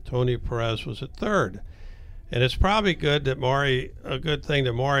shortstop. Tony Perez was at third. And it's probably a good thing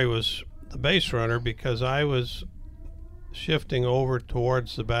that Maury was the base runner, because I was shifting over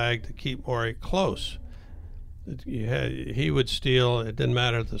towards the bag to keep Maury close. He would steal. It didn't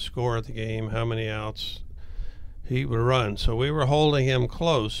matter the score of the game, how many outs, he would run. So we were holding him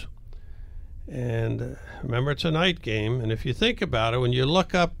close. And remember, it's a night game. And if you think about it, when you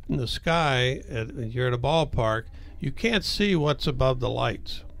look up in the sky, you're at a ballpark, you can't see what's above the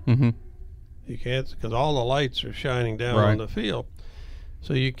lights. You can't, because all the lights are shining down on the field.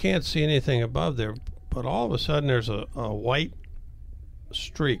 So you can't see anything above there. But all of a sudden there's a white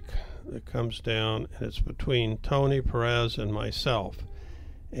streak that comes down, and it's between Tony Perez and myself.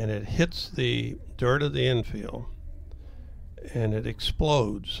 And it hits the dirt of the infield, and it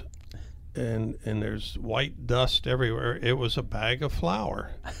explodes. And there's white dust everywhere. It was a bag of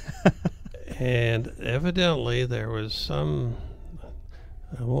flour. And evidently there was some,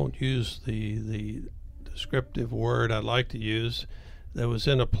 I won't use the descriptive word I'd like to use, that was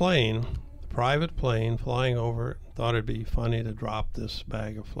in a plane, a private plane flying over, thought it'd be funny to drop this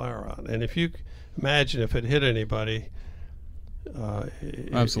bag of flour on. And if you imagine if it hit anybody,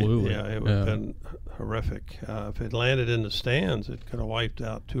 absolutely, it would have been horrific. If it landed in the stands, it could have wiped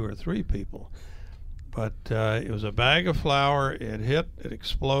out 2 or 3 people. But it was a bag of flour. It hit, it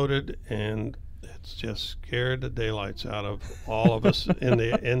exploded, and it's just scared the daylights out of all of us in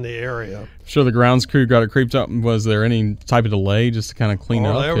the area. Sure, the grounds crew got it creeped up. Was there any type of delay just to kind of clean it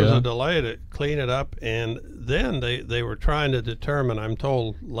up? There was a delay to clean it up, and then they were trying to determine, I'm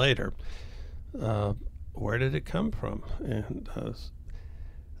told later, where did it come from? And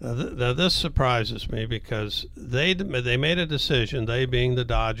now this surprises me, because they made a decision, they being the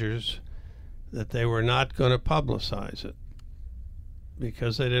Dodgers, that they were not going to publicize it,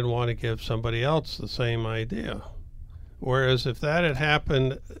 because they didn't want to give somebody else the same idea. Whereas if that had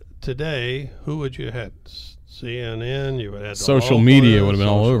happened today, who would you have? CNN, you would have social media would have been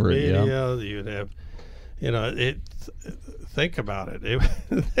all over it. Yeah, you'd have, think about it. They would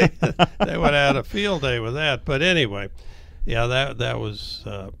have had a field day with that. But anyway, yeah, that was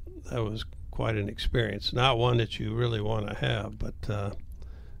quite an experience. Not one that you really want to have, but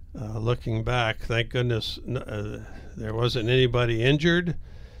looking back, thank goodness there wasn't anybody injured,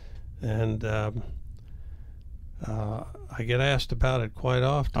 and I get asked about it quite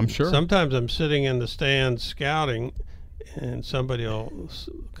often. I'm sure. Sometimes I'm sitting in the stands scouting, and somebody will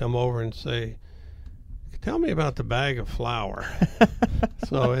come over and say, "Tell me about the bag of flour."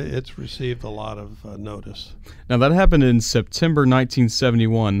 So it's received a lot of notice. Now, that happened in September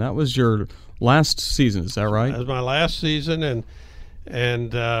 1971. That was your last season, is that right? That was my last season,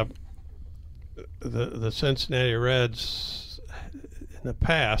 and the Cincinnati Reds, in the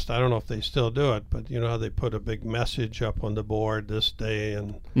past, I don't know if they still do it, but you know how they put a big message up on the board, this day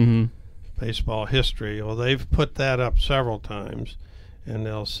in baseball history. Well, they've put that up several times, and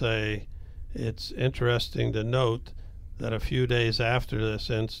they'll say, "It's interesting to note that a few days after this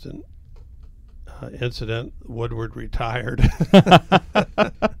incident, Woodward retired."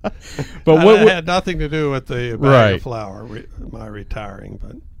 But it had nothing to do with the bag of flour, my retiring.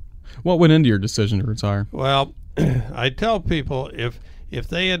 But what went into your decision to retire? Well, I tell people if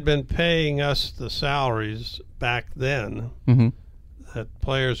they had been paying us the salaries back then that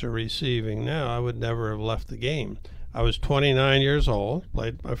players are receiving now, I would never have left the game. I was 29 years old,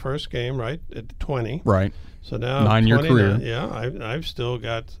 played my first game right at 20. Right. So now 9-year career. Yeah, I've still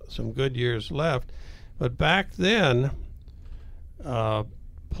got some good years left. But back then,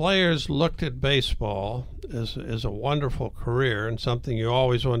 players looked at baseball as a wonderful career and something you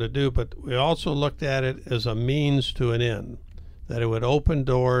always want to do, but we also looked at it as a means to an end, that it would open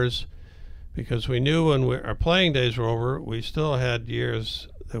doors, because we knew when our playing days were over, we still had years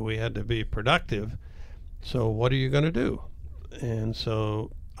that we had to be productive. So what are you going to do? And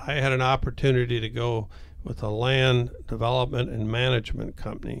so I had an opportunity to go with a land development and management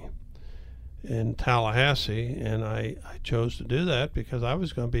company in Tallahassee, and I chose to do that because I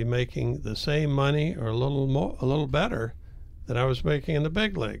was going to be making the same money or a little better than I was making in the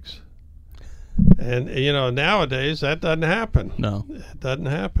big leagues. And nowadays that doesn't happen. No, it doesn't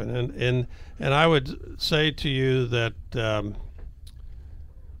happen. And I would say to you that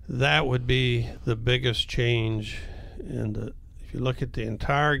that would be the biggest change if you look at the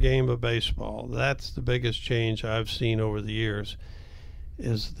entire game of baseball. That's the biggest change I've seen over the years,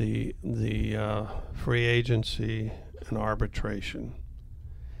 is the free agency and arbitration.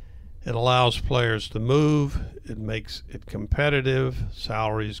 It allows players to move. It makes it competitive.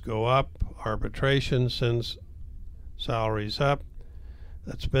 Salaries go up. Arbitration sends salaries up.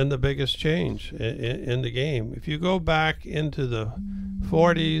 That's been the biggest change in the game. If you go back into the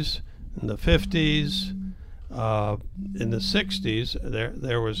 40s and the 50s, in the 60s,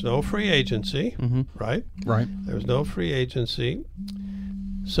 there was no free agency, right? Right. There was no free agency.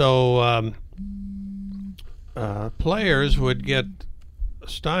 So players would get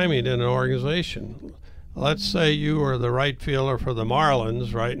stymied in an organization. Let's say you were the right fielder for the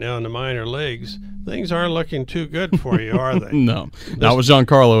Marlins right now in the minor leagues. Things aren't looking too good for you, are they? No. That was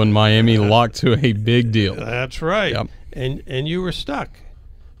Giancarlo in Miami, locked to a big deal. That's right. Yep. And you were stuck.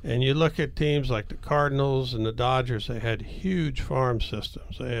 And you look at teams like the Cardinals and the Dodgers, they had huge farm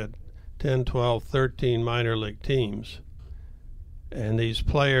systems. They had 10, 12, 13 minor league teams. And these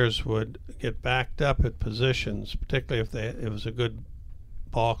players would get backed up at positions, particularly if it was a good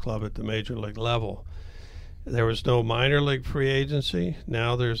ball club at the major league level. There was no minor league free agency.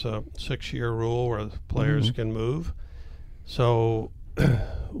 Now there's a 6-year rule where the players can move. So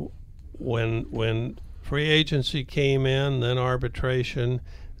when free agency came in, then arbitration,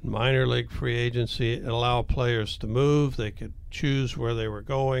 minor league free agency, it allowed players to move. They could choose where they were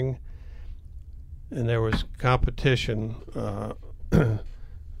going, and there was competition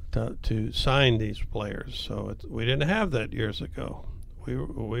to sign these players. So we didn't have that years ago.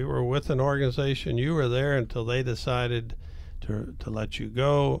 We were with an organization. You were there until they decided to let you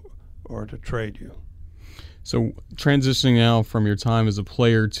go or to trade you. So transitioning now from your time as a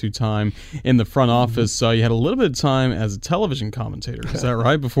player to time in the front office, you had a little bit of time as a television commentator. Is that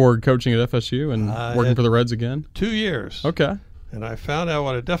right? Before coaching at FSU and working for the Reds again? 2 years. Okay. And I found out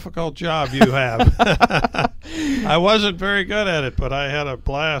what a difficult job you have. I wasn't very good at it, but I had a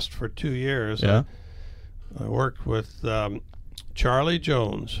blast for 2 years. Yeah. I worked with Charlie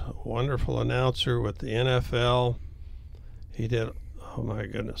Jones, a wonderful announcer with the NFL. He did, oh my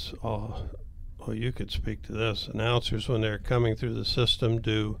goodness, you could speak to this. Announcers, when they're coming through the system,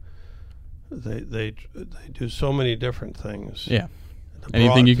 do they do so many different things. Yeah.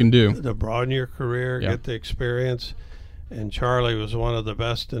 Anything you can do to broaden your career, get the experience. And Charlie was one of the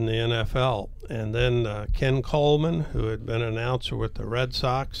best in the NFL. And then Ken Coleman, who had been an announcer with the Red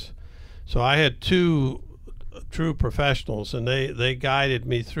Sox. So I had two true professionals, and they guided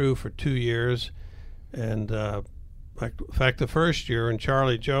me through for 2 years. And in fact, the first year, and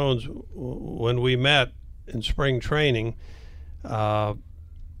Charlie Jones, when we met in spring training,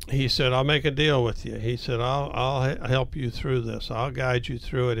 he said, "I'll make a deal with you." He said, I'll help you through this. I'll guide you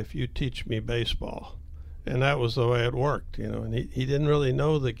through it if you teach me baseball. And that was the way it worked, And he didn't really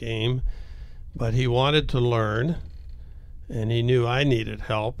know the game, but he wanted to learn, and he knew I needed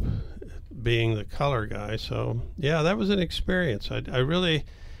help, being the color guy. So yeah, that was an experience. I really,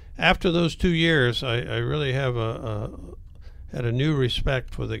 after those 2 years, I really have had a new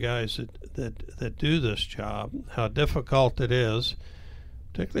respect for the guys that do this job. How difficult it is,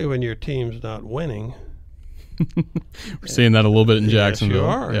 particularly when your team's not winning. We're seeing that a little bit in Jacksonville. Yes,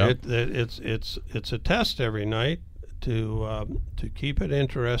 you are. Yep. It's a test every night to keep it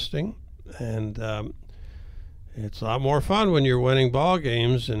interesting, and it's a lot more fun when you're winning ball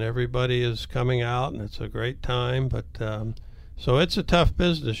games and everybody is coming out and it's a great time. But so it's a tough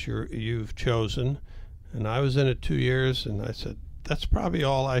business you've chosen, and I was in it 2 years, and I said that's probably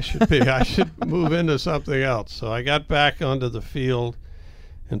all I should be. I should move into something else. So I got back onto the field,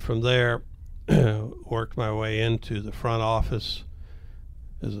 and from there worked my way into the front office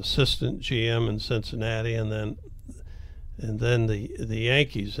as assistant GM in Cincinnati, and then the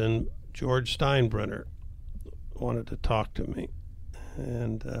Yankees, and George Steinbrenner wanted to talk to me,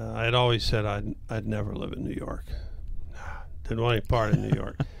 and I had always said I'd never live in New York. Didn't want any part of New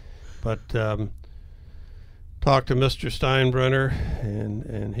York, but talked to Mr. Steinbrenner,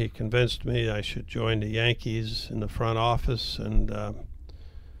 and he convinced me I should join the Yankees in the front office, and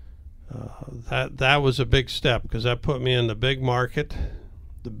that was a big step because that put me in the big market,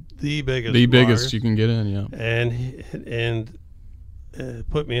 the biggest you can get in, yeah, and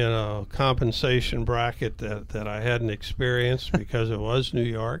put me in a compensation bracket that I hadn't experienced because it was New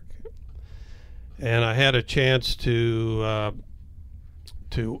York, and I had a chance to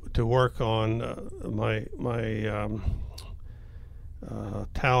work on my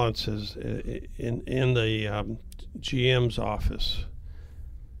talents as in the GM's office.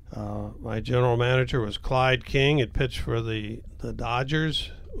 My general manager was Clyde King. Had pitched for the Dodgers,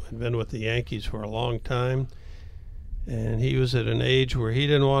 had been with the Yankees for a long time, and he was at an age where he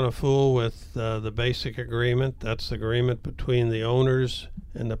didn't want to fool with the basic agreement. That's the agreement between the owners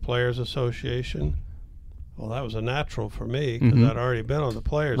and the Players Association. Well, that was a natural for me because I'd already been on the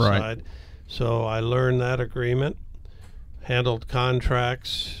players' side. So I learned that agreement, handled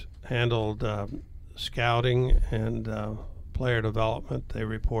contracts, handled scouting, and player development. They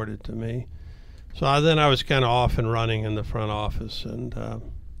reported to me. So then I was kind of off and running in the front office, and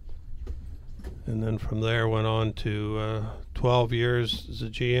then from there went on to 12 years as a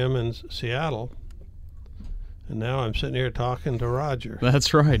GM in Seattle. And now I'm sitting here talking to Roger.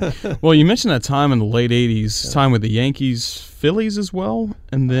 That's right. Well, you mentioned that time in the late 80s, time with the Yankees, Phillies as well,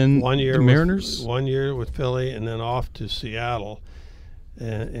 and then the Mariners? 1 year with Philly, and then off to Seattle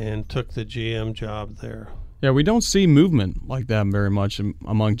and took the GM job there. Yeah, we don't see movement like that very much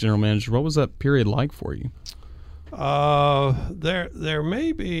among general managers. What was that period like for you? There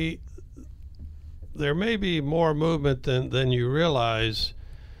may be more movement than you realize.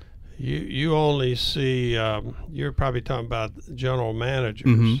 You only see. You're probably talking about general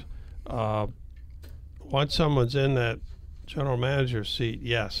managers. Once someone's in that general manager seat,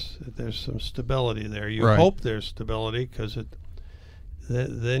 yes, there's some stability there. You hope there's stability because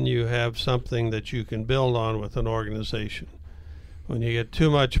then you have something that you can build on with an organization. When you get too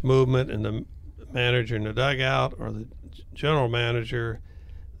much movement in the manager in the dugout or the general manager,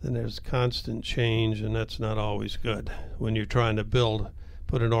 then there's constant change, and that's not always good when you're trying to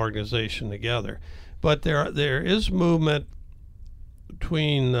put an organization together. But there is movement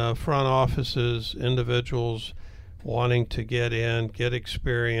between front offices, individuals wanting to get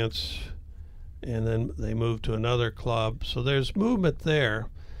experience, and then they move to another club. So there's movement there.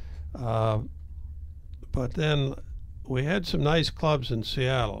 But then we had some nice clubs in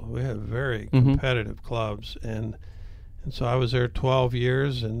Seattle. We had very competitive clubs, and so I was there 12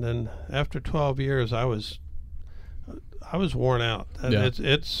 years, and then after 12 years I was worn out. Yeah.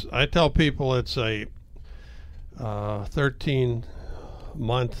 I tell people it's a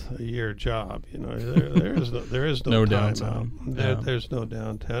 13-month-a-year job. There is no downtime. There's no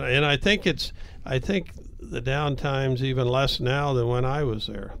downtime, and I think the downtime's even less now than when I was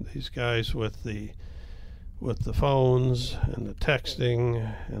there. These guys with the with the phones and the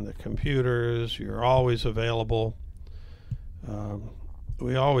texting and the computers, you're always available.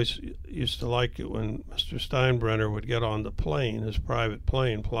 We always used to like it when Mr. Steinbrenner would get on the plane, his private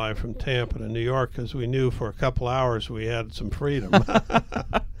plane, fly from Tampa to New York, because we knew for a couple hours we had some freedom.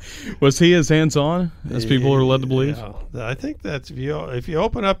 Was he as hands-on as people are led to believe? Yeah. I think that's if you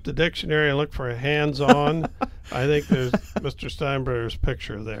open up the dictionary and look for a hands-on, I think there's Mr. Steinbrenner's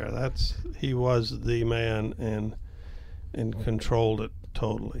picture there. He was the man and controlled it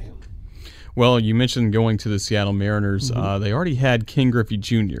totally. Well, you mentioned going to the Seattle Mariners. They already had Ken Griffey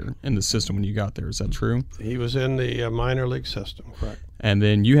Jr. in the system when you got there. Is that true? He was in the minor league system, correct. And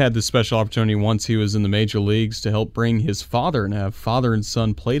then you had the special opportunity once he was in the major leagues to help bring his father and have father and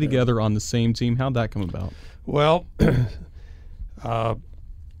son play together on the same team. How'd that come about? Well,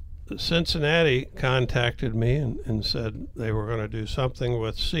 Cincinnati contacted me and said they were going to do something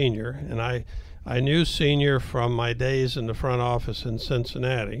with Senior. And I knew Senior from my days in the front office in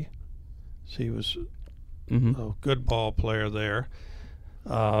Cincinnati. He was a good ball player there.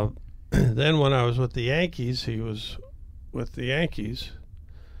 Then when I was with the Yankees, he was with the Yankees.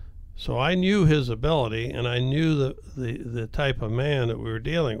 So I knew his ability, and I knew the type of man that we were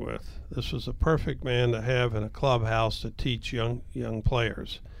dealing with. This was a perfect man to have in a clubhouse to teach young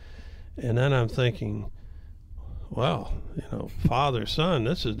players. And then I'm thinking, well, father, son,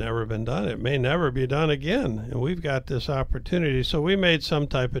 this has never been done. It may never be done again. And we've got this opportunity. So we made some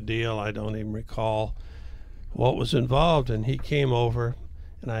type of deal. I don't even recall what was involved. And he came over,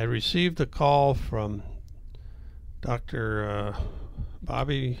 and I received a call from Dr.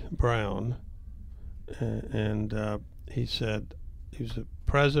 Bobby Brown. And he said, he was the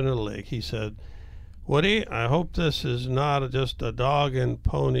president of the league. He said, Woody, I hope this is not just a dog and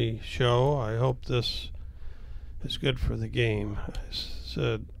pony show. I hope this is good for the game. I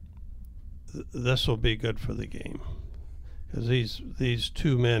said, this will be good for the game, because these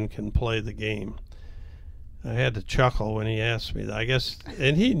two men can play the game. I had to chuckle when he asked me that. I guess,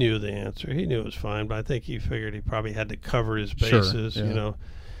 and he knew the answer. He knew it was fine, but I think he figured he probably had to cover his bases, Sure, yeah.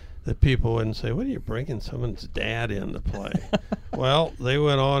 That people wouldn't say, what are you bringing someone's dad in to play? Well, they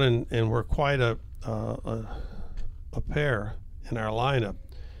went on and were quite a pair in our lineup.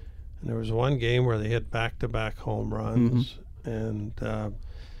 And there was one game where they hit back-to-back home runs, and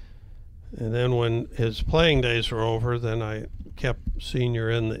then when his playing days were over, then I kept Senior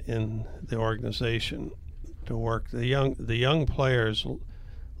in the organization to work. The young players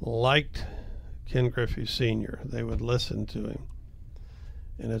liked Ken Griffey Sr. They would listen to him,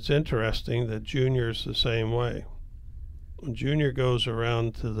 and it's interesting that Junior's the same way. When Junior goes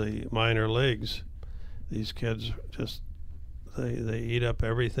around to the minor leagues, these kids just they eat up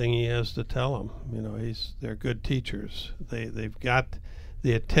everything he has to tell them. They're good teachers. They've got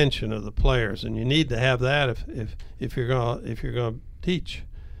the attention of the players, and you need to have that if you're going to teach.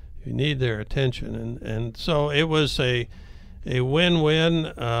 You need their attention, and so it was a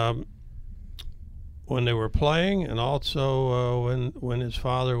win-win when they were playing, and also when his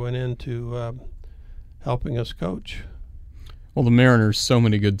father went into helping us coach. Well, the Mariners, so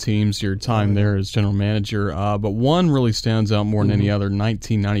many good teams, your time there as general manager, but one really stands out more than any other,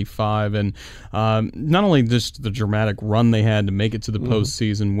 1995, and not only just the dramatic run they had to make it to the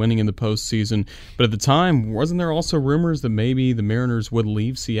postseason, winning in the postseason, but at the time, wasn't there also rumors that maybe the Mariners would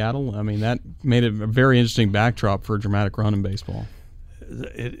leave Seattle? I mean, that made it a very interesting backdrop for a dramatic run in baseball.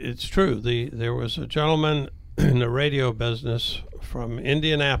 It's true. There was a gentleman in the radio business from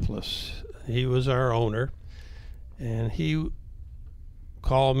Indianapolis. He was our owner, and he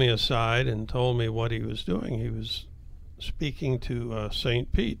called me aside and told me what he was doing. He was speaking to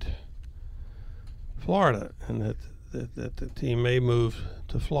St. Pete, Florida, and that the team may move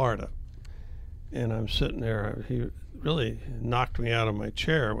to Florida. And I'm sitting there. He really knocked me out of my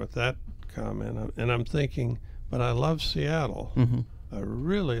chair with that comment. And I'm thinking, but I love Seattle. I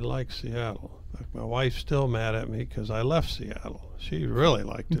really like Seattle. My wife's still mad at me because I left Seattle. She really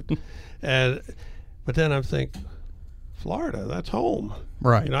liked it. But then I'm thinking, Florida, that's home.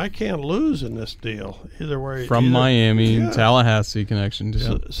 Right. I can't lose in this deal. From Miami, Tallahassee connection.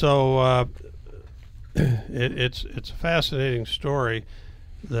 Yeah. So it's a fascinating story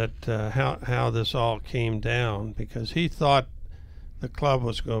that how this all came down, because he thought the club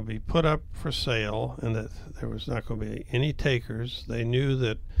was going to be put up for sale and that there was not going to be any takers. They knew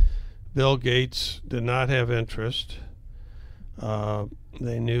that Bill Gates did not have interest.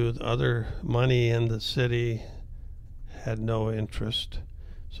 They knew other money in the city had no interest.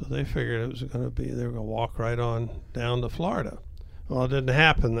 So they figured it was going to be, they were going to walk right on down to Florida. Well, it didn't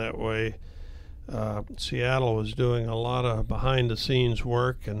happen that way. Seattle was doing a lot of behind-the-scenes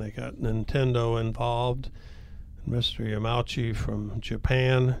work, and they got Nintendo involved, Mr. Yamauchi from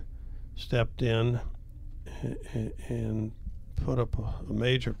Japan stepped in and put up a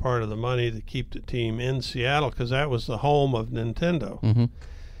major part of the money to keep the team in Seattle, because that was the home of Nintendo. Mm-hmm.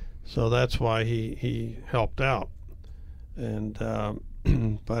 So that's why he helped out. And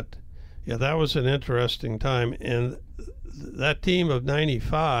but yeah, that was an interesting time. And that team of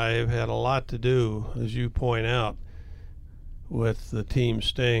 '95 had a lot to do, as you point out, with the team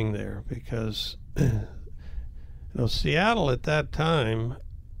staying there, because Seattle at that time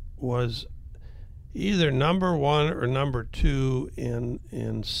was either number one or number two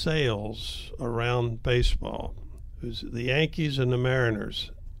in sales around baseball. It was the Yankees and the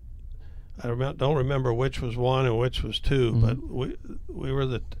Mariners. I don't remember which was one and which was two, but we were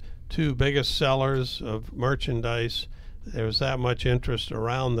the two biggest sellers of merchandise. There was that much interest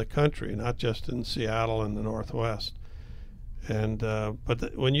around the country, not just in Seattle and the Northwest. And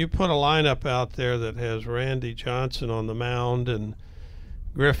but when you put a lineup out there that has Randy Johnson on the mound and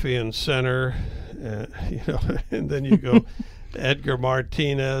Griffey in center, and then you go Edgar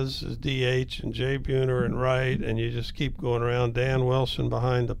Martinez as DH and Jay Buhner in right, and you just keep going around, Dan Wilson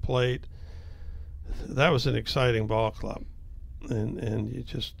behind the plate. That was an exciting ball club, and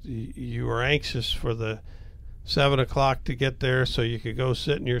you were anxious for the 7 o'clock to get there so you could go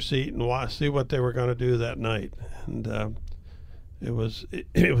sit in your seat and see what they were going to do that night. And it was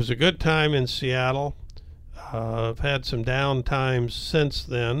a good time in Seattle. I've had some down times since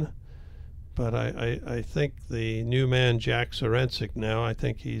then, but I think the new man, Jack Zarencic, now, I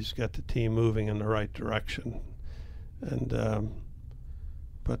think he's got the team moving in the right direction. And I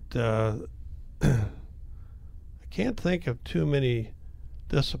can't think of too many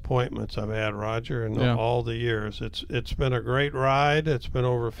disappointments I've had, Roger, in all the years. It's been a great ride. It's been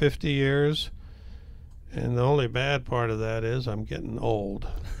over 50 years. And the only bad part of that is I'm getting old.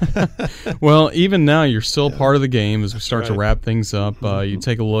 Well, even now, you're still part of the game as we start to wrap things up. You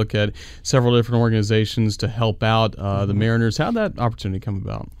take a look at several different organizations to help out the Mariners. How'd that opportunity come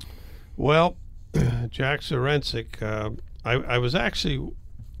about? Well, Jack Zarencic, I was actually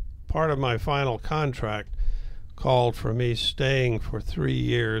part of my final contract called for me staying for 3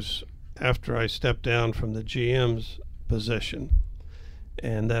 years after I stepped down from the GM's position.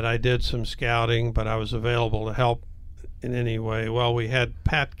 And that I did some scouting, but I was available to help in any way. Well, we had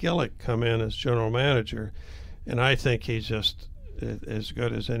Pat Gillick come in as general manager, and I think he's just as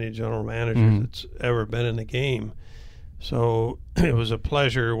good as any general manager that's ever been in the game. So it was a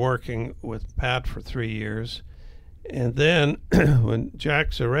pleasure working with Pat for 3 years. And then when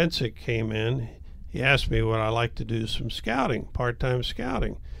Jack Zarencic came in, he asked me would I like to do some scouting, part-time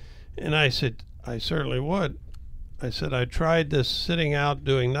scouting. And I said, I certainly would. I said, I tried this sitting out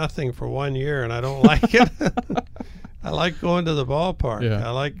doing nothing for 1 year, and I don't like it. I like going to the ballpark. Yeah. I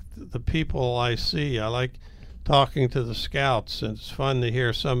like the people I see. I like talking to the scouts. And it's fun to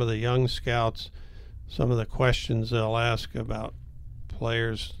hear some of the young scouts, some of the questions they'll ask about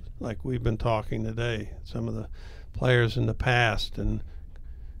players like we've been talking today, some of the players in the past, and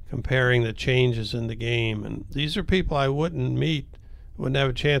comparing the changes in the game. And these are people I wouldn't have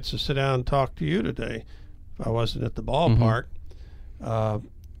a chance to sit down and talk to you today if I wasn't at the ballpark.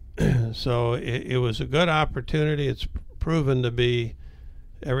 So it was a good opportunity. It's proven to be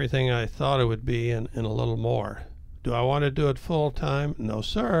everything I thought it would be and a little more. Do I want to do it full time? No,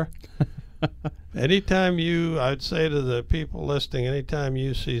 sir. Anytime I'd say to the people listening, anytime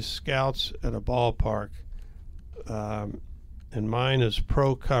you see scouts at a ballpark, and mine is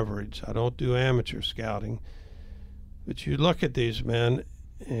pro coverage. I don't do amateur scouting. But you look at these men,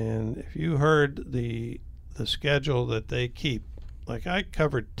 and if you heard the schedule that they keep, like I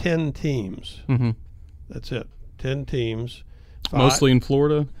covered 10 teams. That's it, 10 teams. Mostly in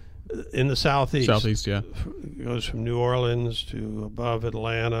Florida? In the Southeast. Southeast, yeah. It goes from New Orleans to above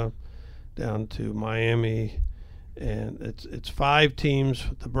Atlanta, down to Miami. And it's 5 teams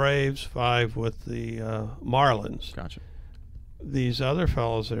with the Braves, 5 with the Marlins. Gotcha. These other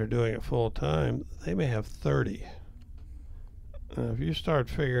fellows that are doing it full time, they may have 30. If you start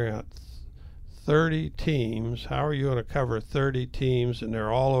figuring out 30 teams, how are you going to cover 30 teams, and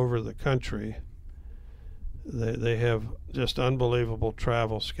they're all over the country? They have just unbelievable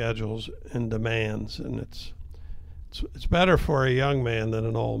travel schedules and demands, and it's better for a young man than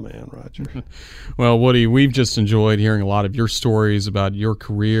an old man, Roger. Well, Woody, we've just enjoyed hearing a lot of your stories about your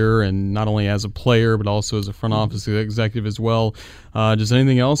career, and not only as a player but also as a front office executive as well. Just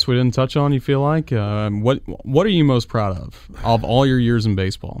anything else we didn't touch on, you feel like? What are you most proud of all your years in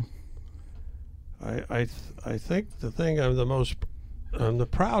baseball? I think the thing I'm the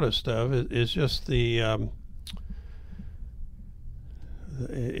proudest of is just the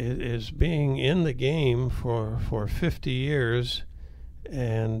is being in the game for 50 years,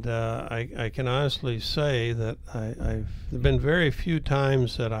 and I can honestly say that there have been very few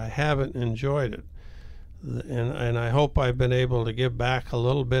times that I haven't enjoyed it, and I hope I've been able to give back a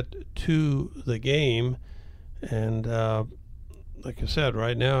little bit to the game. And like I said,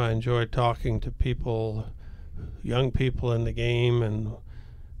 right now I enjoy talking to people, young people in the game, and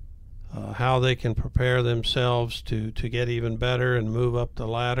how they can prepare themselves to get even better and move up the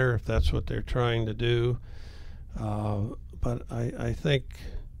ladder if that's what they're trying to do. But I think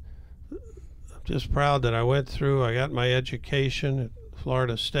I'm just proud that I got my education at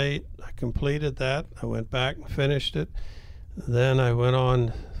Florida State. I completed that. I went back and finished it. Then I went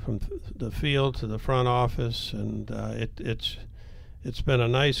on from the field to the front office, and it's been a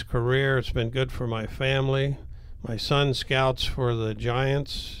nice career. It's been good for my family. My son scouts for the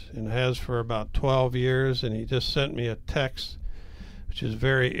Giants and has for about 12 years, and he just sent me a text, which is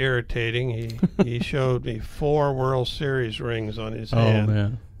very irritating. He showed me 4 World Series rings on his hand. Oh,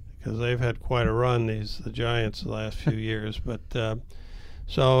 man. Because they've had quite a run, the Giants, the last few years. But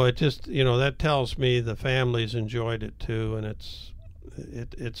so it just, that tells me the family's enjoyed it too, and it's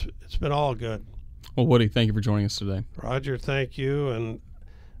been all good. Well, Woody, thank you for joining us today. Roger, thank you, and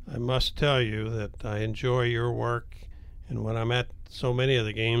I must tell you that I enjoy your work, and when I'm at so many of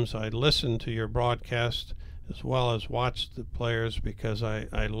the games, I listen to your broadcast as well as watch the players, because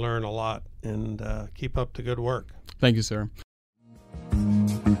I learn a lot. And keep up the good work. Thank you, sir.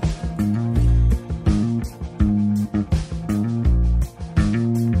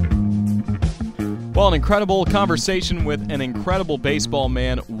 Well, an incredible conversation with an incredible baseball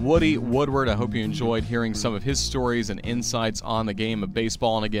man, Woody Woodward. I hope you enjoyed hearing some of his stories and insights on the game of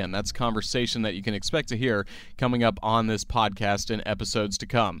baseball. And again, that's a conversation that you can expect to hear coming up on this podcast in episodes to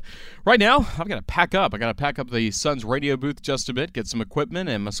come. Right now, I've got to pack up. I got to pack up the Suns radio booth just a bit, get some equipment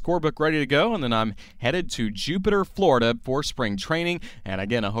and my scorebook ready to go, and then I'm headed to Jupiter, Florida for spring training. And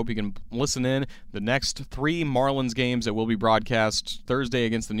again, I hope you can listen in the next 3 Marlins games that will be broadcast: Thursday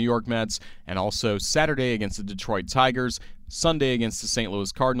against the New York Mets, and also Saturday against the Detroit Tigers, Sunday against the St.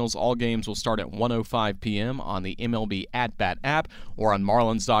 Louis Cardinals. All games will start at 1:05 p.m. on the MLB At-Bat app or on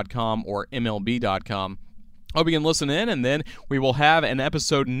Marlins.com or MLB.com. Hope you can listen in, and then we will have an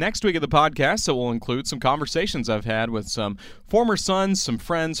episode next week of the podcast that will include some conversations I've had with some former Suns, some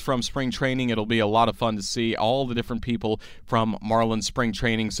friends from spring training. It'll be a lot of fun to see all the different people from Marlins spring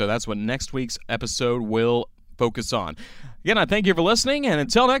training, so that's what next week's episode will focus on. Again, I thank you for listening, and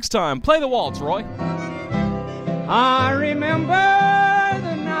until next time, play the waltz, Roy. I remember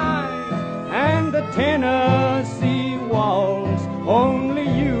the night and the Tennessee waltz. Only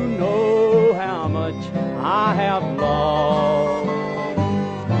you know how much I have lost.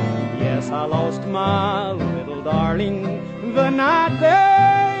 Yes, I lost my little darling the night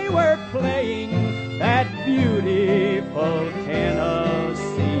they were playing that beautiful Tennessee